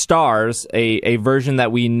Stars, a version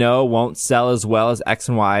that we know won't sell as well as X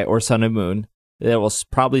and Y or Sun and Moon, it will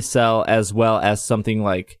probably sell as well as something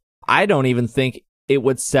like, I don't even think it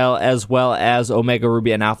would sell as well as Omega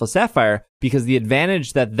Ruby and Alpha Sapphire, because the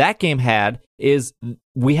advantage that game had is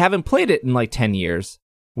we haven't played it in like 10 years,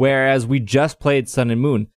 whereas we just played Sun and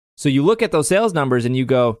Moon. So you look at those sales numbers and you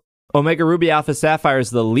go, Omega Ruby Alpha Sapphire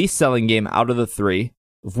is the least selling game out of the 3.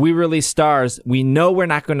 If we release Stars, we know we're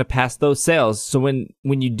not going to pass those sales. So when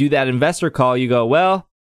you do that investor call, you go, well,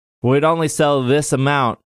 we'd only sell this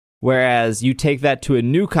amount. Whereas you take that to a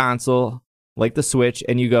new console like the Switch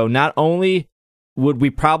and you go, not only would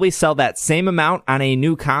we probably sell that same amount on a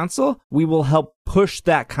new console, we will help push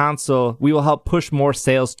that console. We will help push more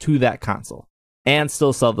sales to that console and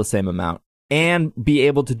still sell the same amount and be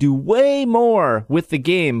able to do way more with the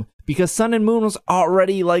game, because Sun and Moon was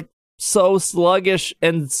already like so sluggish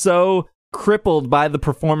and so crippled by the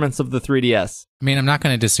performance of the 3DS. I mean, I'm not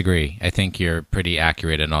going to disagree. I think you're pretty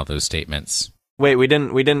accurate in all those statements. Wait, we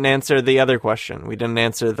didn't answer the other question. We didn't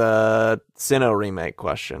answer the Sinnoh remake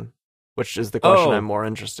question, which is the question I'm more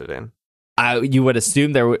interested in. You would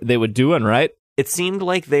assume they would do one, right? It seemed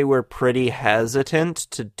like they were pretty hesitant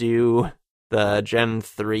to do the Gen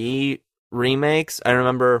 3 remakes. I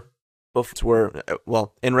remember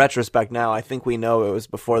in retrospect now, I think we know it was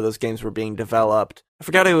before those games were being developed. I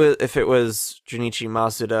forgot if it was Junichi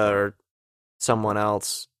Masuda or someone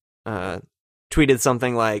else tweeted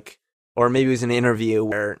something like, or maybe it was an interview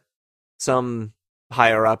where some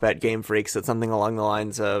higher up at Game Freak said something along the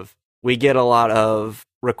lines of, we get a lot of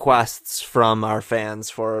requests from our fans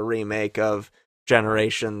for a remake of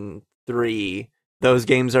Generation 3. Those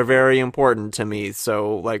games are very important to me,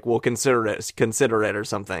 so like we'll consider it or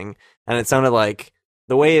something. And it sounded like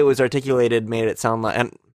the way it was articulated made it sound like,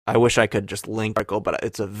 and I wish I could just link article, but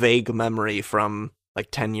it's a vague memory from like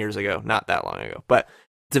 10 years ago, not that long ago, but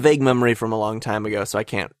it's a vague memory from a long time ago, so I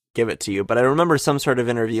can't give it to you. But I remember some sort of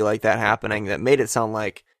interview like that happening that made it sound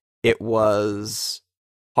like it was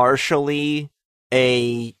partially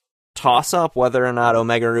a toss-up whether or not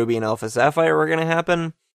Omega Ruby and Alpha Sapphire were going to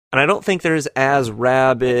happen. And I don't think there's as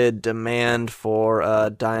rabid demand for a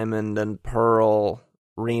Diamond and Pearl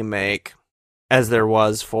remake as there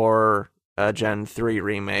was for a Gen 3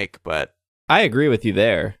 remake, but I agree with you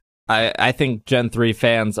there. I think Gen 3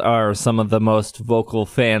 fans are some of the most vocal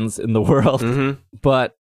fans in the world. Mm-hmm.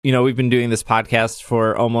 But, you know, we've been doing this podcast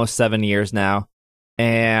for almost 7 years now,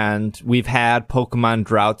 and we've had Pokemon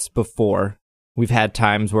droughts before. We've had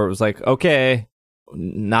times where it was like, okay,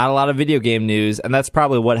 not a lot of video game news, and that's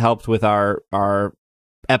probably what helped with our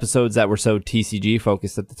episodes that were so TCG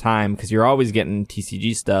focused at the time, because you're always getting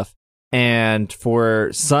TCG stuff. And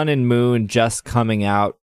for Sun and Moon just coming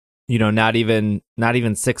out, you know, not even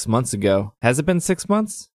 6 months ago. Has it been 6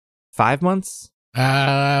 months? 5 months?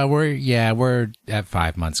 We're at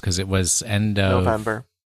 5 months because it was end of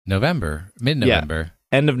mid-November. Yeah,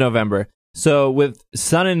 end of November. So with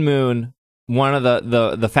Sun and Moon, one of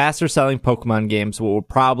the faster selling Pokemon games will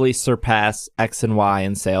probably surpass X and Y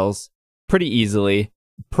in sales pretty easily.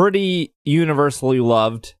 Pretty universally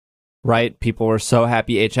loved, right? People were so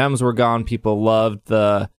happy HMs were gone. People loved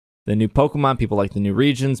the new Pokemon. People liked the new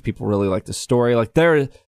regions. People really liked the story. Like, there's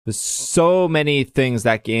so many things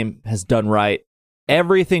that game has done right.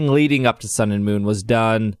 Everything leading up to Sun and Moon was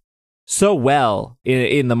done so well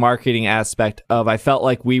in the marketing aspect of, I felt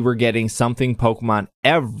like we were getting something Pokemon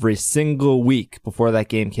every single week before that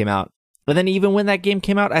game came out. And then even when that game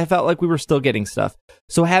came out, I felt like we were still getting stuff.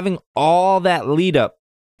 So having all that lead up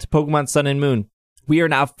to Pokemon Sun and Moon, we are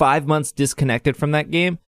now 5 months disconnected from that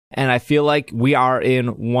game. And I feel like we are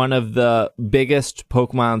in one of the biggest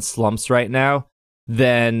Pokemon slumps right now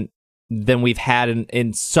than we've had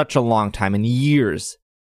in such a long time, in years.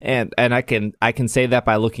 And I can say that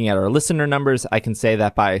by looking at our listener numbers. I can say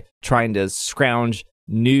that by trying to scrounge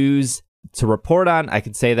news to report on. I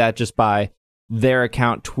can say that just by their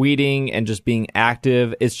account tweeting and just being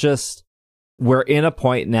active. It's just, we're in a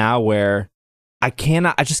point now where I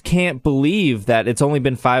just can't believe that it's only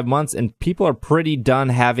been 5 months and people are pretty done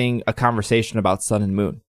having a conversation about Sun and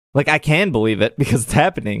Moon. Like, I can believe it because it's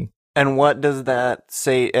happening. And what does that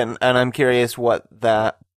say? And I'm curious what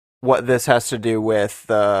this has to do with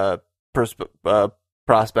the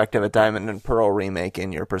prospect of a Diamond and Pearl remake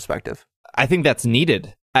in your perspective. I think that's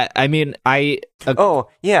needed. I don't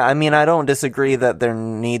disagree that there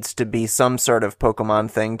needs to be some sort of Pokemon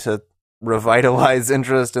thing to revitalize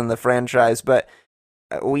interest in the franchise, but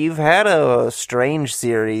we've had a strange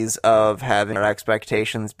series of having our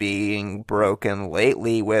expectations being broken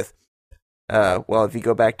lately with, if you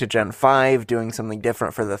go back to Gen 5, doing something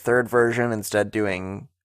different for the third version, instead doing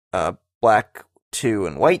Black 2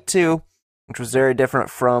 and White 2, which was very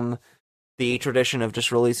different from the tradition of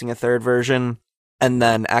just releasing a third version, and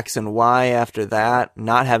then X and Y after that,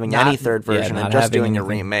 not having any third version and just doing a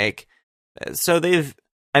remake. So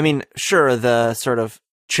sure, the sort of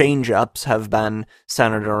change-ups have been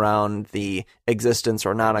centered around the existence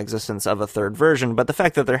or non-existence of a third version, but the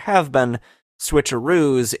fact that there have been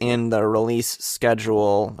switcheroos in the release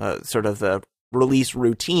schedule, sort of the release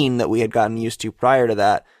routine that we had gotten used to prior to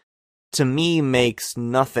that, to me makes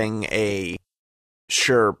nothing a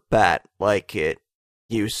sure bet like it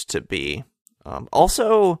used to be.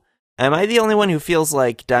 Also, am I the only one who feels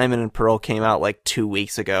like Diamond and Pearl came out like 2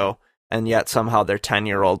 weeks ago, and yet somehow they're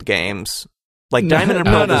 10-year-old games? Like, Diamond and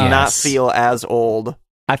Pearl does not feel as old.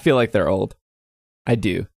 I feel like they're old. I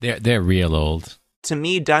do. They're real old. To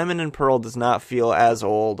me, Diamond and Pearl does not feel as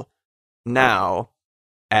old now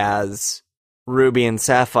as Ruby and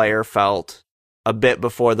Sapphire felt a bit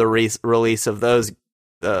before the release of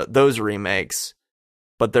those remakes.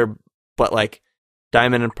 But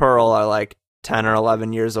Diamond and Pearl are like 10 or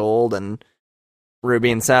 11 years old, and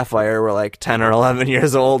Ruby and Sapphire were like 10 or 11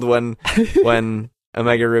 years old when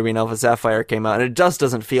Omega Ruby and Alpha Sapphire came out. And it just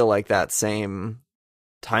doesn't feel like that same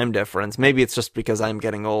time difference. Maybe it's just because I'm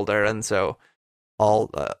getting older, and so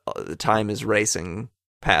all the time is racing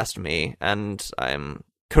past me, and I'm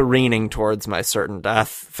careening towards my certain death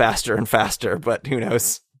faster and faster, but who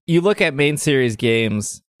knows? You look at main series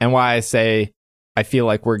games, and why I say I feel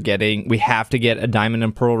like we have to get a Diamond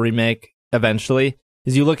and Pearl remake eventually,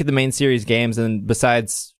 is you look at the main series games, and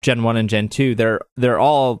besides Gen 1 and Gen 2, they're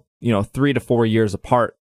all, 3 to 4 years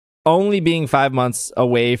apart. Only being 5 months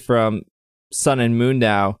away from Sun and Moon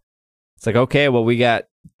now, it's like, okay, well, we got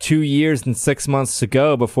 2 years and 6 months to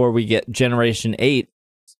go before we get Generation 8.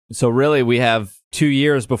 So really, we have 2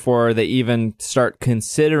 years before they even start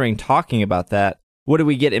considering talking about that. What do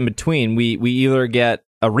we get in between? We either get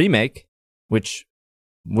a remake, which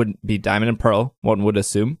would be Diamond and Pearl, one would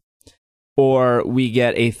assume, or we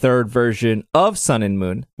get a third version of Sun and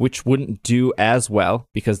Moon, which wouldn't do as well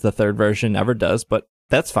because the third version never does, but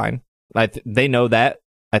that's fine. They know that.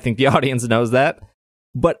 I think the audience knows that.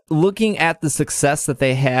 But looking at the success that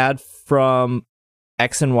they had from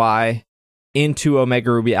X and Y into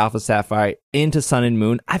Omega Ruby Alpha Sapphire into Sun and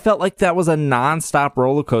Moon, I felt like that was a non-stop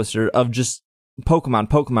roller coaster of just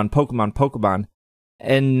Pokemon.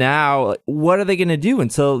 And now, what are they going to do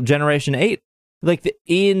until Generation 8? Like,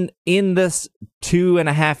 in this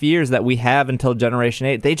 2.5 years that we have until Generation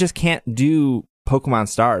 8, they just can't do Pokemon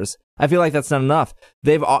Stars. I feel like that's not enough.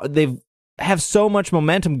 They've have so much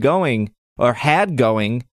momentum going, or had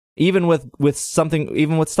going, even with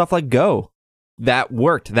stuff like Go. That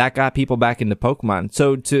worked. That got people back into Pokemon.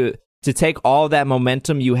 So to take all that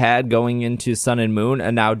momentum you had going into Sun and Moon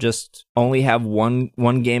and now just only have one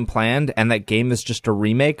game planned, and that game is just a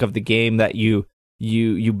remake of the game that you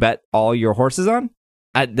bet all your horses on,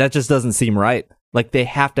 that just doesn't seem right. Like, they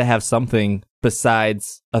have to have something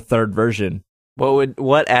besides a third version.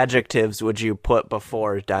 What adjectives would you put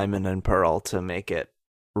before Diamond and Pearl to make it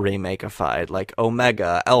remake-ified? Like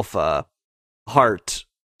Omega, Alpha, Heart,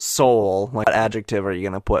 Soul. What adjective are you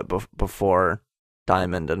going to put before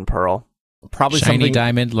Diamond and Pearl? Probably Shiny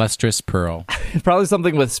Diamond, Lustrous Pearl. Probably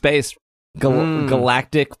something with space.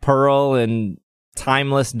 Galactic Pearl and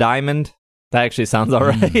Timeless Diamond. That actually sounds all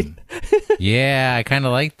right. Yeah, I kind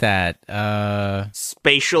of like that.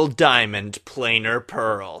 Spatial Diamond, Planar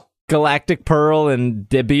Pearl. Galactic Pearl and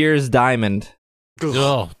De Beers Diamond.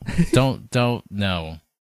 Oh, don't no.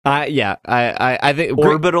 I think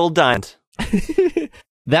Orbital Diamond.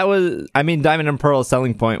 That was, I mean, Diamond and Pearl's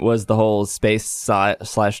selling point was the whole space /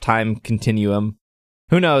 time continuum.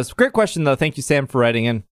 Who knows? Great question, though. Thank you, Sam, for writing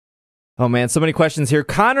in. Oh, man, so many questions here.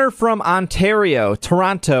 Connor from Ontario,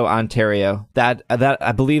 Toronto, Ontario. That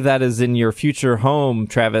I believe that is in your future home,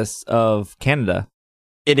 Travis, of Canada.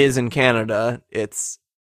 It is in Canada. It's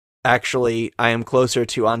actually, I am closer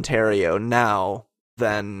to Ontario now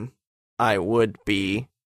than I would be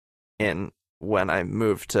when I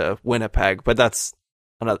moved to Winnipeg, but that's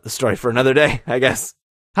another story for another day, I guess.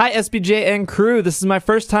 Hi, SBJ and crew. This is my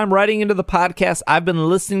first time writing into the podcast. I've been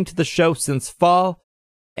listening to the show since fall,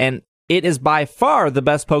 and it is by far the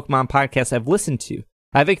best Pokemon podcast I've listened to.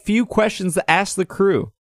 I have a few questions to ask the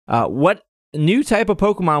crew. What new type of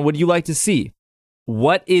Pokemon would you like to see?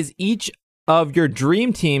 What is each of your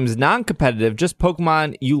dream teams non-competitive, just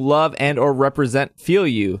Pokemon you love and or represent feel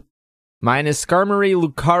you? Mine is Skarmory,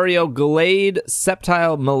 Lucario, Gallade,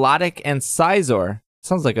 Sceptile, Melodic, and Scizor.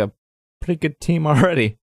 Sounds like a pretty good team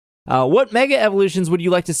already. What Mega Evolutions would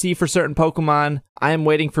you like to see for certain Pokemon? I am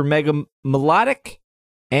waiting for Mega Melodic.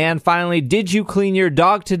 And finally, did you clean your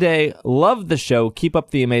dog today? Love the show. Keep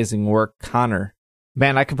up the amazing work, Connor.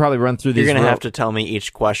 Man, I could probably run through these. You're going to have to tell me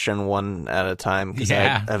each question one at a time, because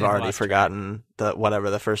Yeah, I've already forgotten whatever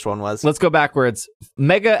the first one was. Let's go backwards.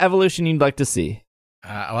 Mega Evolution you'd like to see?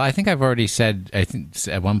 Well, I think I've already said, I think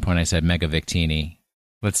at one point I said Mega Victini.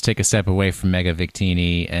 Let's take a step away from Mega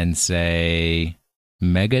Victini and say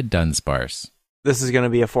Mega Dunsparce. This is going to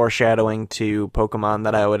be a foreshadowing to Pokemon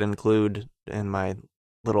that I would include in my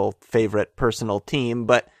little favorite personal team,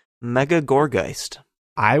 but Mega Gourgeist.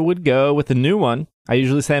 I would go with a new one. I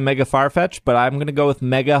usually say Mega Farfetch, but I'm going to go with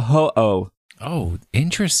Mega Ho-Oh. Oh,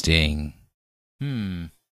 interesting.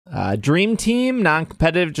 Dream team,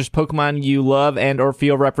 non-competitive, just Pokemon you love and or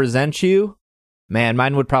feel represent you. Man,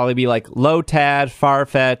 mine would probably be like Lotad,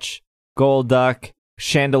 Farfetch, Golduck,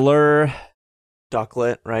 Chandelure.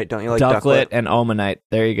 Ducklet, right? Don't you like Ducklet? And Omanite.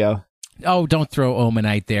 There you go. Oh, don't throw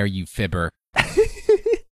Omanite there, you fibber.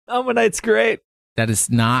 Omanite's great. That is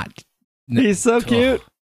not... He's so cute.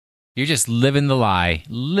 You're just living the lie.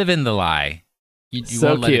 Living the lie. You So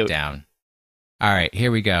won't let cute. it down. All right,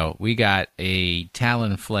 here we go. We got a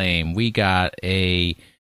Talonflame. We got a...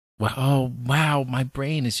 Oh, wow, my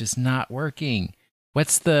brain is just not working.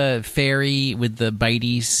 What's the fairy with the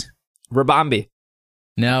bites? Rabambi.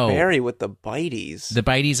 No. Fairy with the bites. The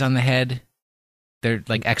bites on the head. They're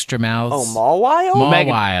like extra mouths. Oh, Mawile?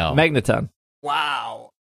 Mawile. Magneton.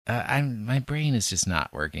 Wow. My brain is just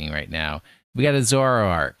not working right now. We got a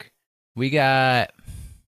Zoroark. We got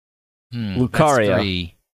Lucario. that's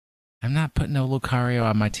 3. I'm not putting no Lucario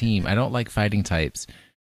on my team. I don't like fighting types.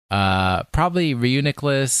 Probably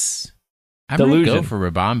Reuniclus. I'm gonna Delusion. go for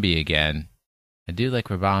Rabambi again. I do like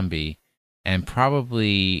Rabambi, and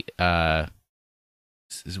probably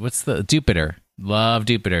what's the Jupiter? Love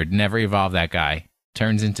Jupiter. Never evolve that guy.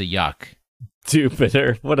 Turns into yuck.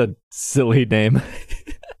 Jupiter. What a silly name.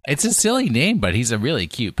 It's a silly name, but he's a really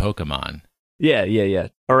cute Pokemon. Yeah.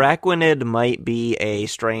 Araquanid might be a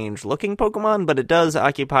strange-looking Pokemon, but it does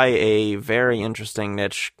occupy a very interesting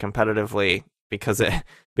niche competitively because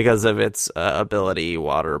of its ability,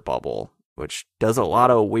 Water Bubble, which does a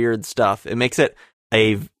lot of weird stuff. It makes it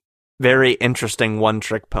a very interesting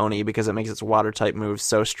one-trick pony because it makes its Water-type moves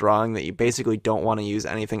so strong that you basically don't want to use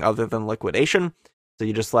anything other than Liquidation. So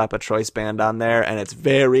you just slap a Choice Band on there, and it's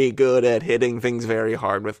very good at hitting things very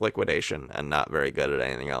hard with Liquidation and not very good at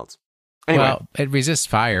anything else. Anyway. Well, it resists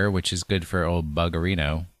fire, which is good for old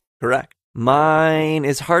Buggerino. Correct. Mine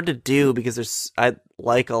is hard to do because I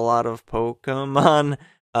like a lot of Pokemon,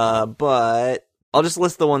 but I'll just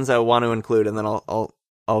list the ones I want to include, and then I'll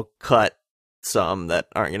cut some that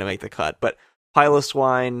aren't going to make the cut. But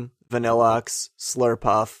Piloswine, Vanilluxe,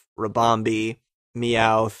 Slurpuff, Ribombee,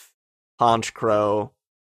 Meowth, Honchkrow,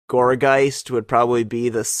 Gourgeist would probably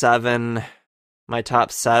be my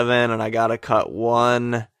top 7, and I gotta cut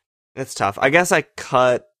one. It's tough. I guess I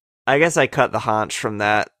cut the Haunch from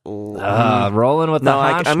that. Rolling with the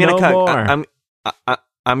Haunch. I'm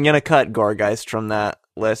gonna cut Gourgeist from that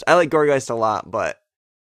list. I like Gourgeist a lot, but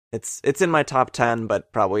it's in my top 10,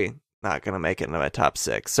 but probably not gonna make it into my top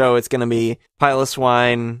 6. So it's gonna be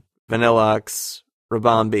Piloswine, Vanilluxe,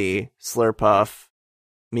 Ribombee, Slurpuff,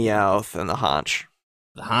 Meowth, and the Haunch.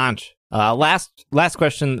 The Haunch. Last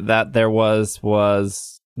question that there was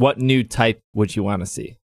what new type would you want to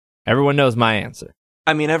see? Everyone knows my answer.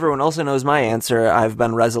 I mean, everyone also knows my answer. I've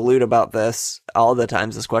been resolute about this all the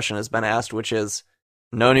times this question has been asked, which is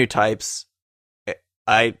no new types.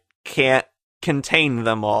 I can't contain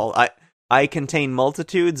them all. I contain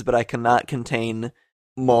multitudes, but I cannot contain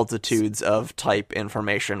multitudes of type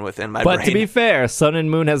information within my brain. But to be fair, Sun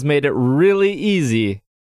and Moon has made it really easy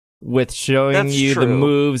with showing you the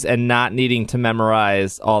moves and not needing to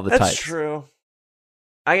memorize all the types. That's true.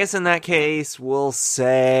 I guess in that case, we'll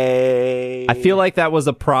say... I feel like that was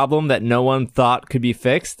a problem that no one thought could be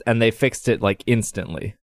fixed, and they fixed it, like,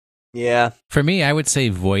 instantly. Yeah. For me, I would say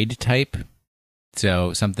Void type.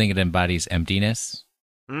 So something that embodies emptiness.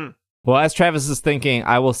 Mm. Well, as Travis is thinking,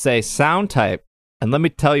 I will say Sound type, and let me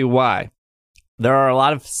tell you why. There are a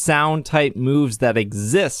lot of Sound type moves that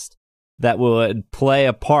exist that would play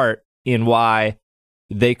a part in why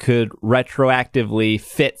they could retroactively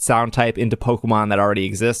fit Sound type into Pokemon that already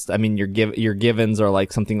exist. I mean, your givens are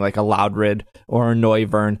like something like a Loudred or a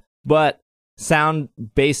Noivern, but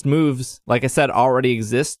Sound-based moves, like I said, already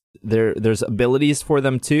exist. There's abilities for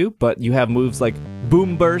them too, but you have moves like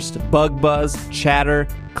Boom Burst, Bug Buzz, Chatter,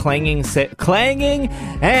 clanging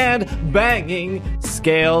and banging,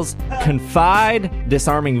 Scales, Confide,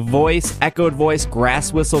 Disarming Voice, Echoed Voice,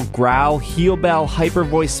 Grass Whistle, Growl, Heal Bell, Hyper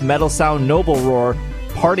Voice, Metal Sound, Noble Roar,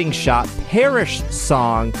 Parting Shot, Perish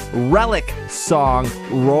Song, Relic Song,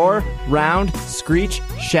 Roar, Round, Screech,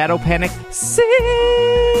 Shadow Panic,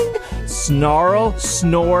 Sing, Snarl,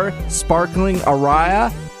 Snore, Sparkling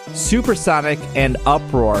Araya, Supersonic, and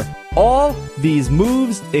Uproar. All these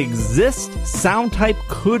moves exist. Sound type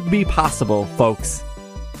could be possible, folks.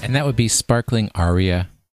 And that would be Sparkling Aria.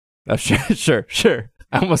 Oh, sure.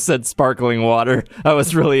 I almost said Sparkling Water. I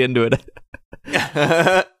was really into it.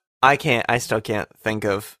 I still can't think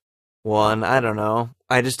of one. I don't know.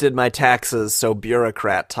 I just did my taxes, so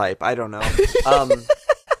bureaucrat type. I don't know.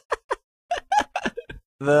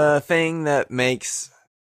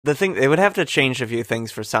 They would have to change a few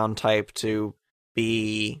things for Sound type to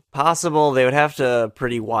be possible. They would have to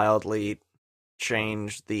pretty wildly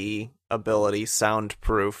change the ability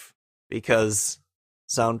Soundproof, because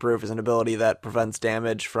Soundproof is an ability that prevents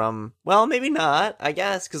damage from, well, maybe not, I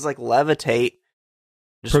guess, because like Levitate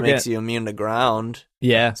just makes you immune to ground.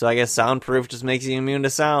 Yeah. So I guess Soundproof just makes you immune to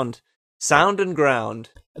sound. Sound and ground.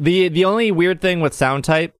 The only weird thing with Sound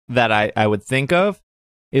type that I would think of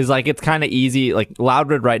is like it's kind of easy. Like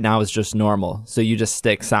Loudred right now is just normal, so you just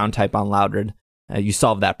stick Sound type on Loudred. You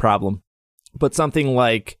solve that problem. But something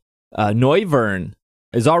like Noivern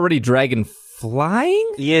is already Dragon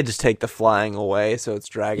Flying? Yeah, just take the flying away, so it's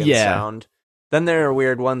Dragon Sound. Then there are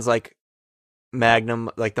weird ones like Magnum,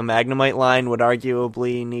 like the Magnemite line would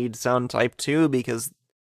arguably need Sound type too, because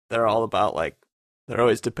they're all about like, they're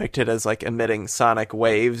always depicted as like emitting sonic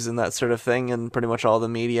waves and that sort of thing in pretty much all the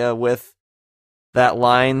media with that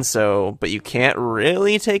line. So, but you can't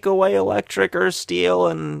really take away electric or steel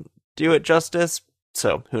and do it justice.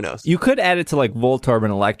 So who knows? You could add it to like Voltorb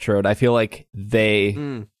and Electrode. I feel like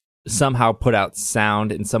they somehow put out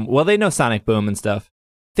sound in some, well, they know Sonic Boom and stuff.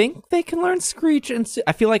 Think they can learn Screech, and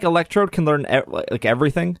I feel like Electrode can learn like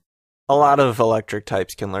everything. A lot of electric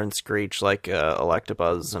types can learn Screech, like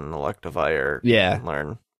Electabuzz and Electivire can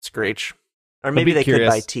learn Screech. Or maybe they could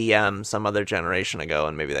by TM some other generation ago,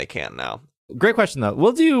 and maybe they can't now. Great question, though.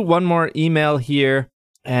 We'll do one more email here,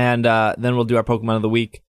 and then we'll do our Pokemon of the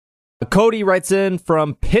Week. Cody writes in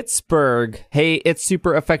from Pittsburgh. Hey, it's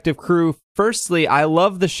Super Effective Crew. Firstly, I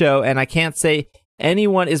love the show, and I can't say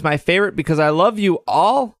anyone is my favorite because I love you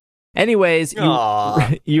all. Anyways,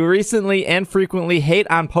 you recently and frequently hate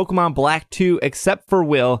on Pokemon Black 2, except for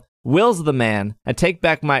Will. Will's the man. I take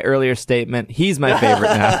back my earlier statement. He's my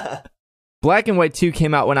favorite now. Black and White 2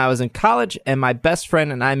 came out when I was in college, and my best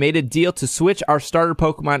friend and I made a deal to switch our starter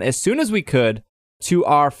Pokemon as soon as we could to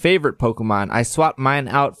our favorite Pokemon. I swapped mine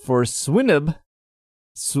out for Swinub.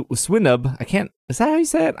 Swinub. Is that how you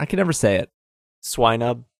say it? I can never say it.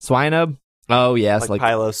 Swinub. Oh, yes. Like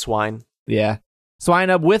Pylo Swine. Yeah.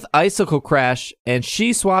 Swinub with Icicle Crash, and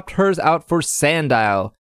she swapped hers out for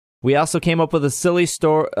Sandile. We also came up with a silly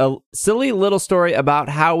little story about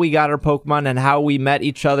how we got our Pokemon and how we met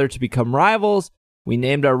each other to become rivals. We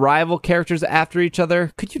named our rival characters after each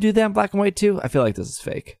other. Could you do that in Black and White too? I feel like this is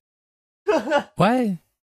fake. What? I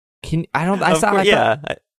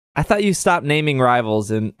thought you stopped naming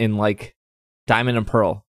rivals in like Diamond and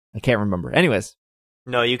Pearl. I can't remember. Anyways.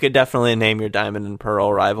 No, you could definitely name your Diamond and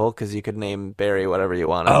Pearl rival because you could name Barry whatever you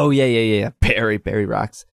wanted. Oh, yeah. Barry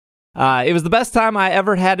rocks. It was the best time I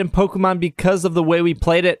ever had in Pokemon because of the way we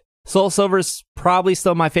played it. Soul Silver is probably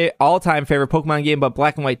still my all-time favorite Pokemon game, but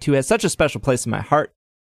Black and White 2 has such a special place in my heart.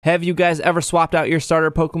 Have you guys ever swapped out your starter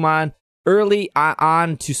Pokemon early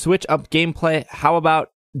on to switch up gameplay? How about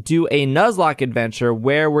do a Nuzlocke adventure?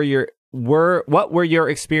 What were your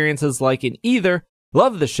experiences like in either?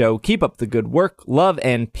 Love the show. Keep up the good work. Love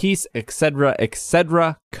and peace, etc.,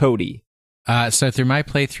 etc. Cody. So through my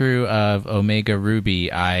playthrough of Omega Ruby,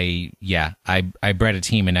 I bred a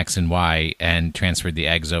team in X and Y and transferred the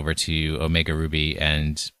eggs over to Omega Ruby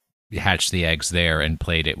and hatched the eggs there and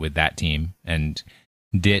played it with that team and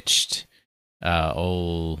ditched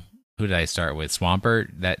who did I start with?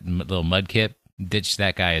 Swampert, that little Mudkip. Ditched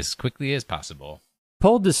that guy as quickly as possible.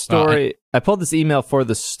 Pulled this story. I pulled this email for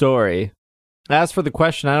the story. As for the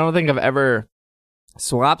question, I don't think I've ever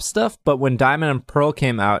swap stuff, but when Diamond and Pearl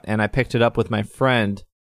came out and I picked it up with my friend,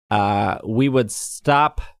 we would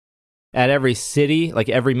stop at every city, like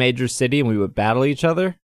every major city, and we would battle each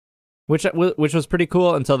other, which was pretty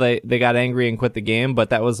cool until they got angry and quit the game.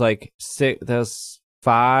 But that was like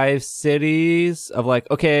 5 cities of like,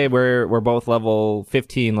 okay, we're both level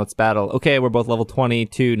 15, let's battle. Okay, we're both level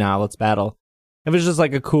 22 now, let's battle. It was just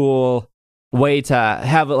like a cool way to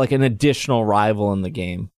have like an additional rival in the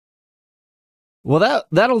game. Well,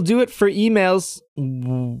 that'll do it for emails.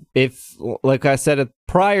 If, like I said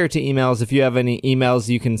prior to emails, if you have any emails,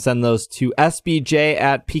 you can send those to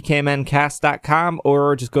sbj@pkmncast.com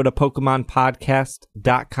or just go to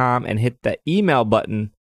pokemonpodcast.com and hit the email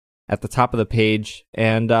button at the top of the page,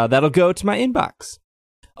 and that'll go to my inbox.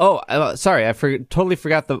 Oh, sorry, I totally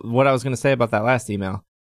forgot what I was going to say about that last email.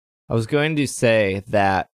 I was going to say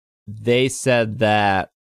that they said that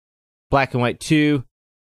Black and White 2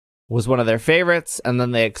 was one of their favorites, and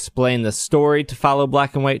then they explained the story to follow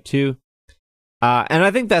Black and White 2. And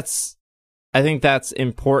I think that's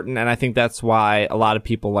important, and I think that's why a lot of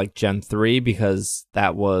people like Gen 3, because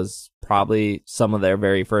that was probably some of their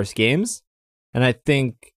very first games. And I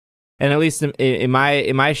think, and at least in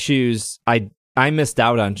my shoes, I missed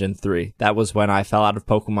out on Gen 3. That was when I fell out of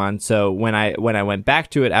Pokemon. So when I went back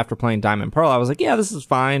to it after playing Diamond and Pearl, I was like, yeah, this is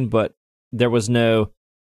fine, but there was no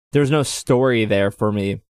story there for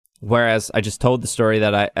me. Whereas I just told the story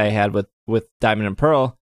that I had with Diamond and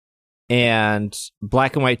Pearl, and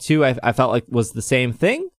Black and White 2, I felt like was the same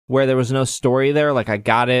thing, where there was no story there. Like I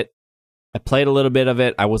got it, I played a little bit of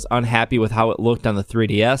it, I was unhappy with how it looked on the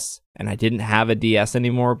 3DS, and I didn't have a DS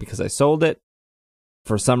anymore because I sold it.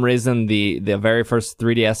 For some reason, the very first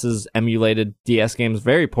 3DSs emulated DS games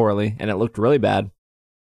very poorly, and it looked really bad.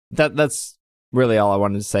 That's really all I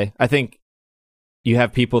wanted to say. I think you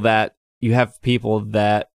have people that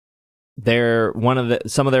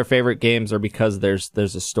some of their favorite games are because there's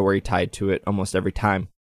a story tied to it almost every time,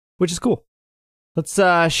 which is cool. Let's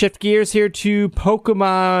shift gears here to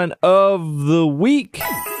Pokemon of the Week.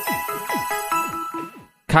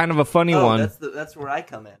 Kind of a funny one. That's where I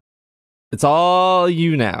come in. It's all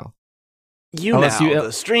you now.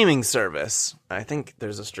 The streaming service. I think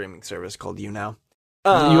there's a streaming service called YouNow.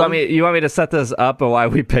 You want me to set this up and why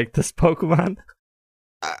we picked this Pokemon?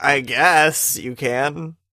 I guess you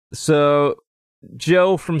can. So,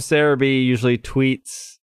 Joe from Cerebi usually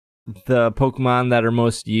tweets the Pokemon that are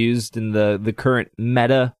most used in the current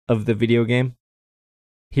meta of the video game.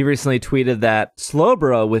 he recently tweeted that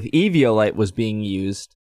Slowbro with Eviolite was being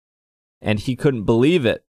used, and he couldn't believe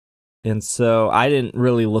it. And so I didn't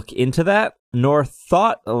really look into that, nor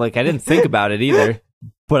thought, like, I didn't think about it either.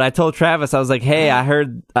 But I told Travis, I was like, hey, I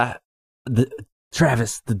heard,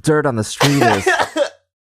 Travis, the dirt on the street is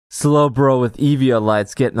Slowbro with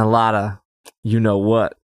Eviolite's getting a lot of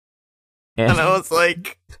you-know-what. And I was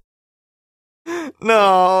like,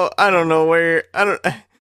 no, I don't know where,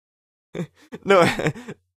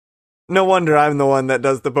 no wonder I'm the one that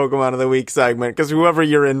does the Pokemon of the Week segment, because whoever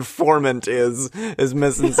your informant is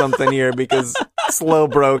missing something here, because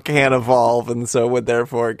Slowbro can't evolve, and so would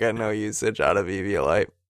therefore get no usage out of Eviolite.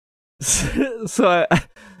 So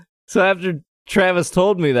after Travis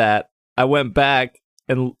told me that, I went back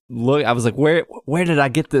and look. I was like, where did I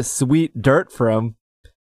get this sweet dirt from?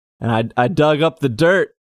 And I dug up the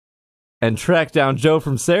dirt and tracked down Joe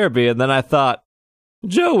from Cerebi, and then I thought,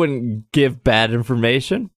 Joe wouldn't give bad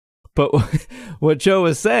information. But what Joe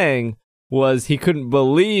was saying was he couldn't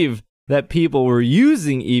believe that people were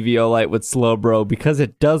using Eviolite with Slowbro because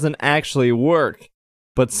it doesn't actually work.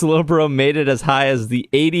 But Slowbro made it as high as the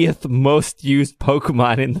 80th most used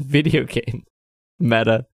Pokemon in the video game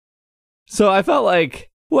meta. So I felt like,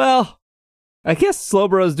 well, I guess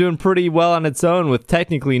Slowbro's doing pretty well on its own with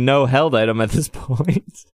technically no held item at this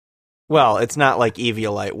point. Well, it's not like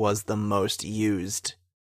Eviolite was the most used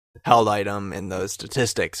held item in those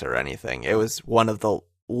statistics or anything. It was one of the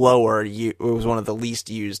least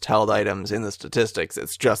used held items in the statistics.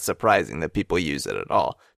 It's just surprising that people use it at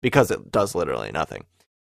all, because it does literally nothing.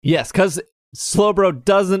 Yes, because Slowbro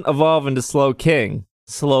doesn't evolve into Slowking.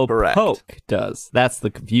 Slowpoke does. That's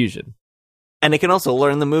the confusion. And it can also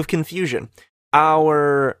learn the move Confusion.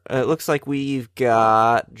 It looks like we've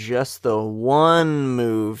got just the one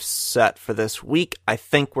move set for this week. I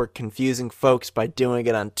think we're confusing folks by doing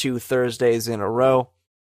it on 2 Thursdays in a row.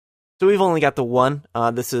 So we've only got the one.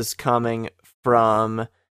 This is coming from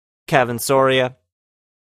Kevin Soria.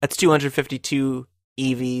 That's 252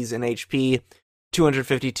 EVs in HP,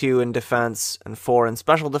 252 in defense, and 4 in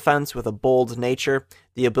special defense with a bold nature.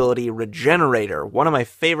 The ability Regenerator, one of my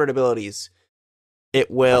favorite abilities. It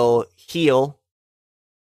will heal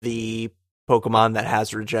the Pokemon that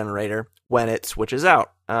has Regenerator when it switches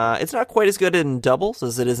out. It's not quite as good in doubles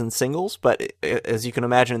as it is in singles, but as you can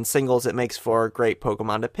imagine, in singles it makes for a great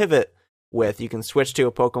Pokemon to pivot with. You can switch to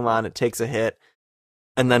a Pokemon, it takes a hit,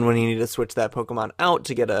 and then when you need to switch that Pokemon out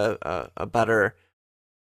to get a better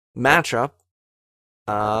matchup,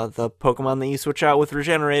 the Pokemon that you switch out with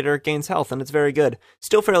Regenerator gains health, and it's very good.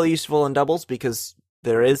 Still fairly useful in doubles, because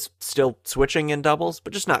there is still switching in doubles,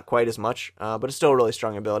 but just not quite as much. But it's still a really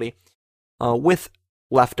strong ability. With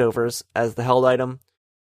Leftovers as the held item.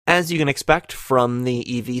 As you can expect from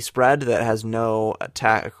the EV spread that has no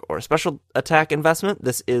attack or special attack investment,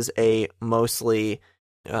 this is a mostly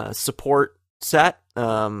support set,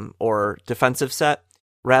 or defensive set,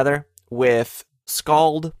 rather, with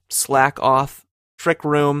Scald, Slack Off, Trick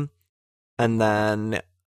Room, and then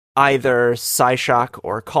either Psyshock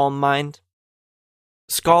or Calm Mind.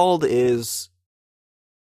 Scald is,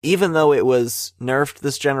 even though it was nerfed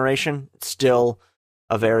this generation, it's still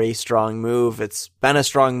a very strong move. It's been a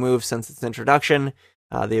strong move since its introduction.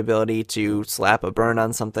 The ability to slap a burn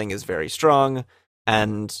on something is very strong,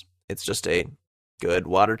 and it's just a good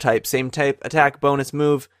water type, same type attack bonus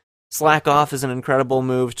move. Slack Off is an incredible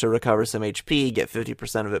move to recover some HP, get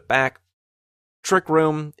 50% of it back. Trick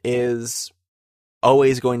Room is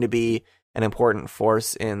always going to be an important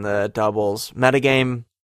force in the doubles metagame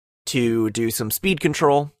to do some speed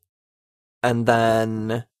control. And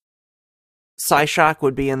then Psyshock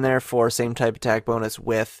would be in there for same type attack bonus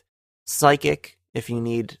with Psychic if you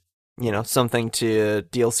need, something to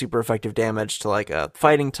deal super effective damage to like a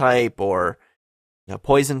fighting type or a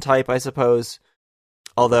poison type, I suppose.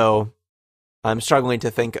 Although I'm struggling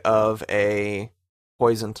to think of a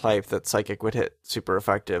poison type that Psychic would hit super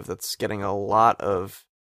effective that's getting a lot of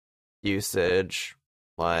usage,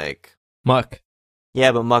 like Muck.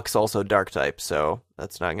 Yeah, but Muck's also dark type, so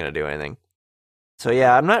that's not going to do anything. So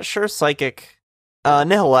yeah, I'm not sure Psychic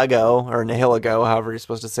Nihilego, or Nihilego, however you're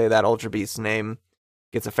supposed to say that Ultra Beast's name,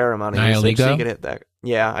 gets a fair amount of usage, so you could hit that.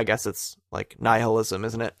 Yeah, I guess it's like nihilism,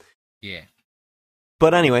 isn't it? Yeah.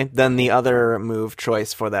 But anyway, then the other move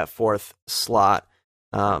choice for that 4th slot,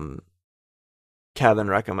 Kevin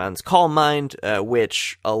recommends Calm Mind,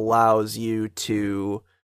 which allows you to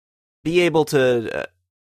be able to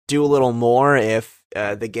do a little more if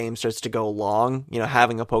the game starts to go long.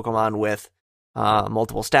 Having a Pokemon with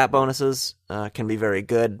multiple stat bonuses can be very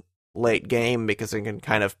good late game, because it can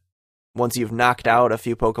kind of, once you've knocked out a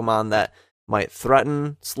few Pokemon that might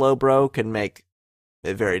threaten Slowbro, can make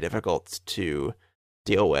very difficult to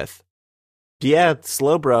deal with. Yeah,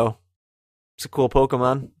 Slowbro. It's a cool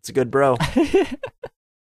Pokemon. It's a good bro.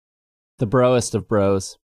 The broest of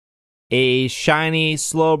bros. A shiny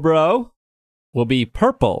Slowbro will be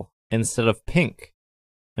purple instead of pink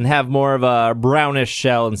and have more of a brownish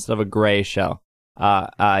shell instead of a gray shell.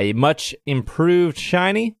 A much improved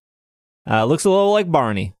shiny. Looks a little like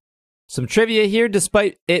Barney. Some trivia here,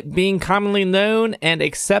 despite it being commonly known and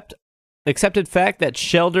accepted fact that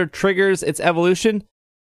Shellder triggers its evolution,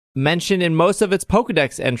 mentioned in most of its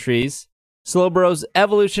Pokedex entries, Slowbro's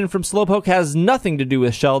evolution from Slowpoke has nothing to do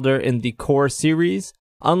with Shellder in the core series,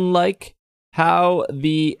 unlike how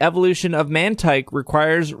the evolution of Mantike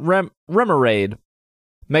requires Remoraid.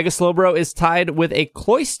 Mega Slowbro is tied with a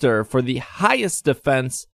Cloyster for the highest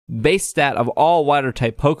defense base stat of all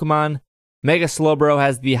Water-type Pokemon. Mega Slowbro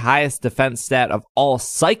has the highest defense stat of all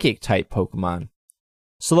Psychic-type Pokemon.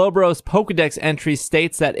 Slowbro's Pokedex entry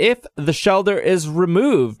states that if the Shellder is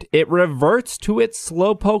removed, it reverts to its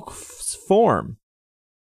Slowpoke form.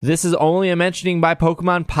 This is only a mentioning by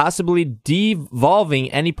Pokemon possibly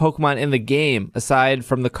devolving any Pokemon in the game, aside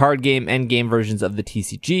from the card game and game versions of the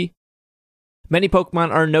TCG. Many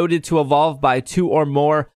Pokemon are noted to evolve by 2 or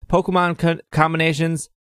more Pokemon combinations,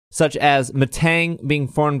 such as Metang being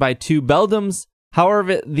formed by 2 Beldums.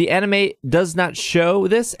 However, the anime does not show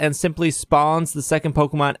this and simply spawns the second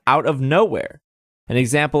Pokemon out of nowhere. An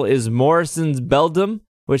example is Morrison's Beldum,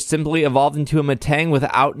 which simply evolved into a Metang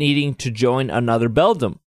without needing to join another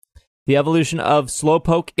Beldum. The evolution of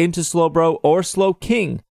Slowpoke into Slowbro or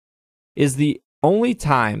Slowking is the only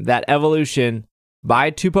time that evolution by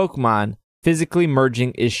 2 Pokemon physically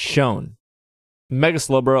merging is shown. Mega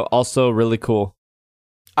Slowbro also really cool.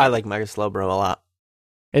 I like Mega Slowbro a lot.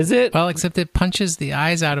 Is it? Well, except it punches the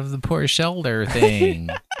eyes out of the poor Shellder thing.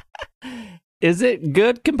 Is it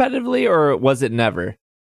good competitively, or was it never?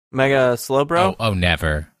 Mega Slowbro? Oh,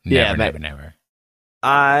 never. Never.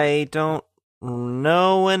 I don't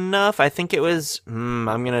know enough. I think it was, I'm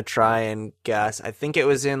going to try and guess. I think it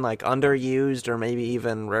was in like underused or maybe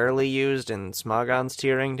even rarely used in Smogon's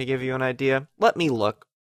tiering, to give you an idea. Let me look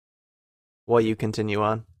while you continue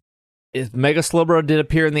on. If Mega Slowbro did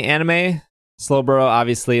appear in the anime, Slowbro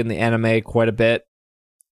obviously in the anime quite a bit.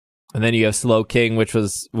 And then you have Slowking, which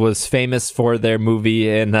was famous for their movie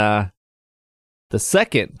in the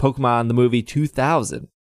second Pokemon the movie 2000.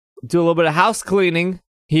 Do a little bit of house cleaning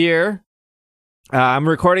here. I'm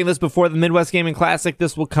recording this before the Midwest Gaming Classic.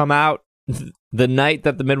 This will come out the night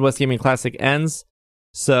that the Midwest Gaming Classic ends.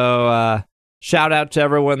 So shout out to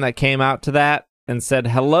everyone that came out to that and said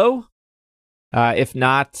hello. If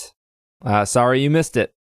not, sorry you missed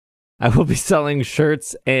it. I will be selling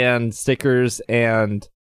shirts and stickers and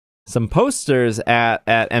some posters at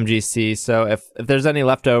MGC. So if there's any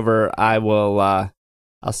leftover, I will I'll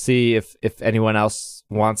see if anyone else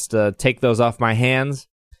wants to take those off my hands.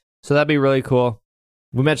 So that'd be really cool.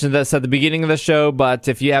 We mentioned this at the beginning of the show, but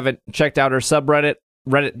if you haven't checked out our subreddit,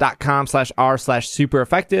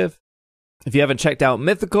 reddit.com/r/supereffective. If you haven't checked out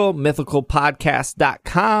Mythical,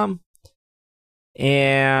 mythicalpodcast.com.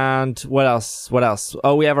 And what else?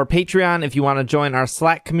 Oh, we have our Patreon if you want to join our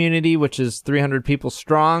Slack community, which is 300 people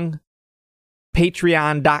strong.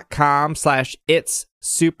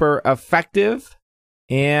 Patreon.com/itssupereffective.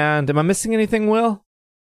 And am I missing anything, Will?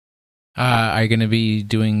 Are you going to be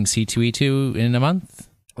doing C2E2 in a month?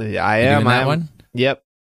 I am. That one? Yep.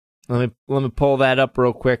 Let me pull that up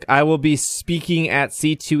real quick. I will be speaking at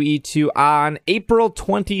C2E2 on April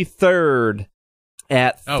 23rd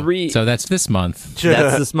at 3. So that's this month.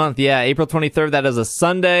 That's this month, yeah. April 23rd, that is a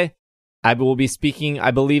Sunday. I will be speaking,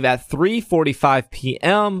 I believe, at 3:45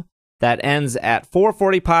 p.m. That ends at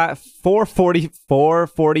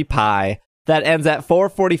 4:40 pi. That ends at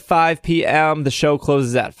 4:45 p.m. The show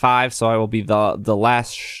closes at 5, so I will be the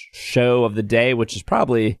last show of the day, which is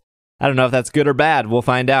probably, I don't know if that's good or bad. We'll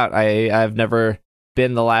find out. I've never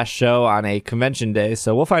been the last show on a convention day,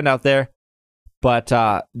 so we'll find out there. But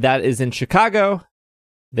that is in Chicago.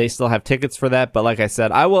 They still have tickets for that, but like I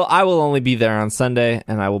said, I will only be there on Sunday,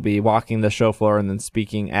 and I will be walking the show floor and then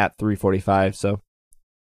speaking at 3:45. So,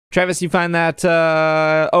 Travis, you find that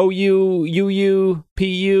OUUPU?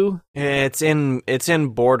 It's in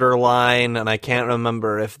Borderline, and I can't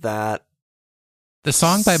remember if that the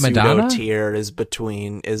song by Madonna tier is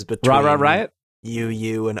between Riot?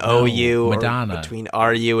 UU and OU, Madonna. Or between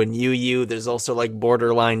RU and UU. There's also like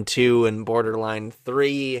Borderline 2 and Borderline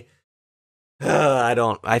 3.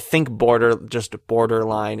 I think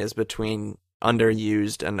Borderline is between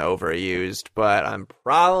underused and overused, but I'm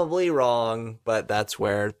probably wrong, but that's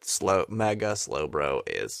where Mega Slowbro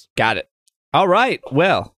is. Got it. All right.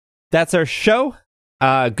 Well, that's our show.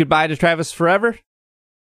 goodbye to Travis forever.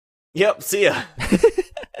 Yep, see ya.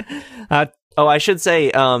 I should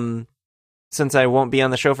say, since I won't be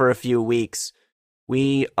on the show for a few weeks,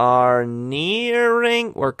 we're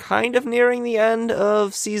kind of nearing the end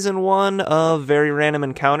of season 1 of Very Random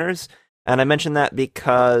Encounters. And I mention that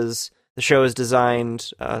because the show is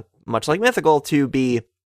designed, much like Mythical, to be,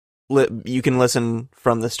 you can listen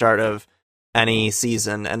from the start of any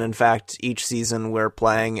season. And in fact, each season we're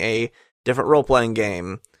playing a different role-playing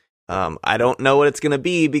game. I don't know what it's going to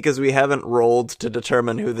be because we haven't rolled to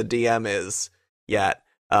determine who the DM is yet.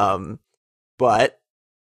 But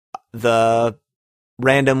the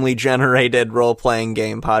randomly generated role-playing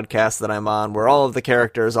game podcast that I'm on, where all of the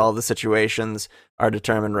characters, all of the situations are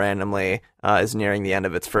determined randomly, is nearing the end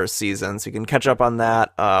of its first season. So you can catch up on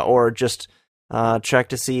that, or just check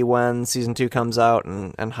to see when season 2 comes out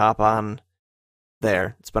and hop on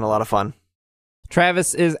there. It's been a lot of fun.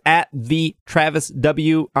 Travis is at the Travis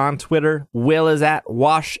W on Twitter. Will is at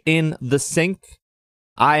Wash in the Sink.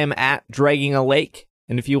 I am at Dragging a Lake.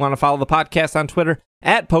 And if you want to follow the podcast on Twitter,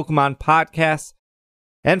 at Pokemon Podcast.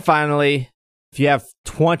 And finally, if you have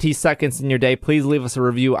 20 seconds in your day, please leave us a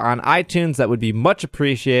review on iTunes. That would be much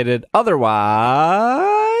appreciated. Otherwise,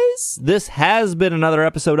 this has been another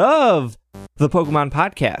episode of the Pokemon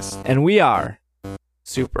Podcast. And we are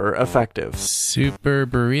super effective. Super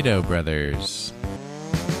Burrito Brothers.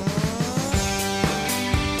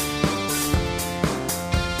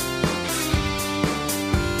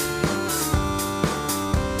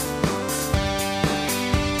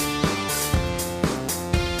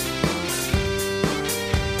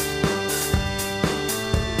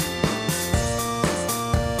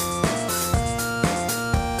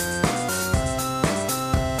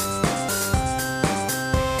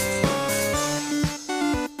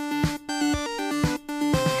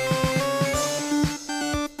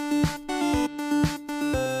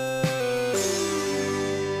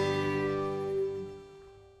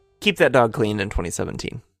 Keep that dog clean in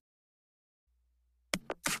 2017.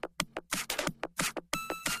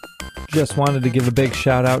 Just wanted to give a big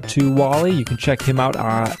shout out to Wally. You can check him out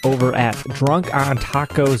over at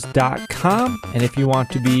drunkontacos.com. And if you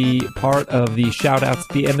want to be part of the shout outs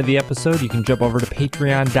at the end of the episode, you can jump over to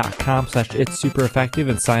patreon.com/itssupereffective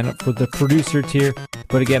and sign up for the producer tier.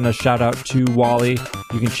 But again, a shout out to Wally.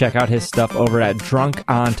 You can check out his stuff over at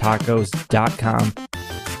drunkontacos.com.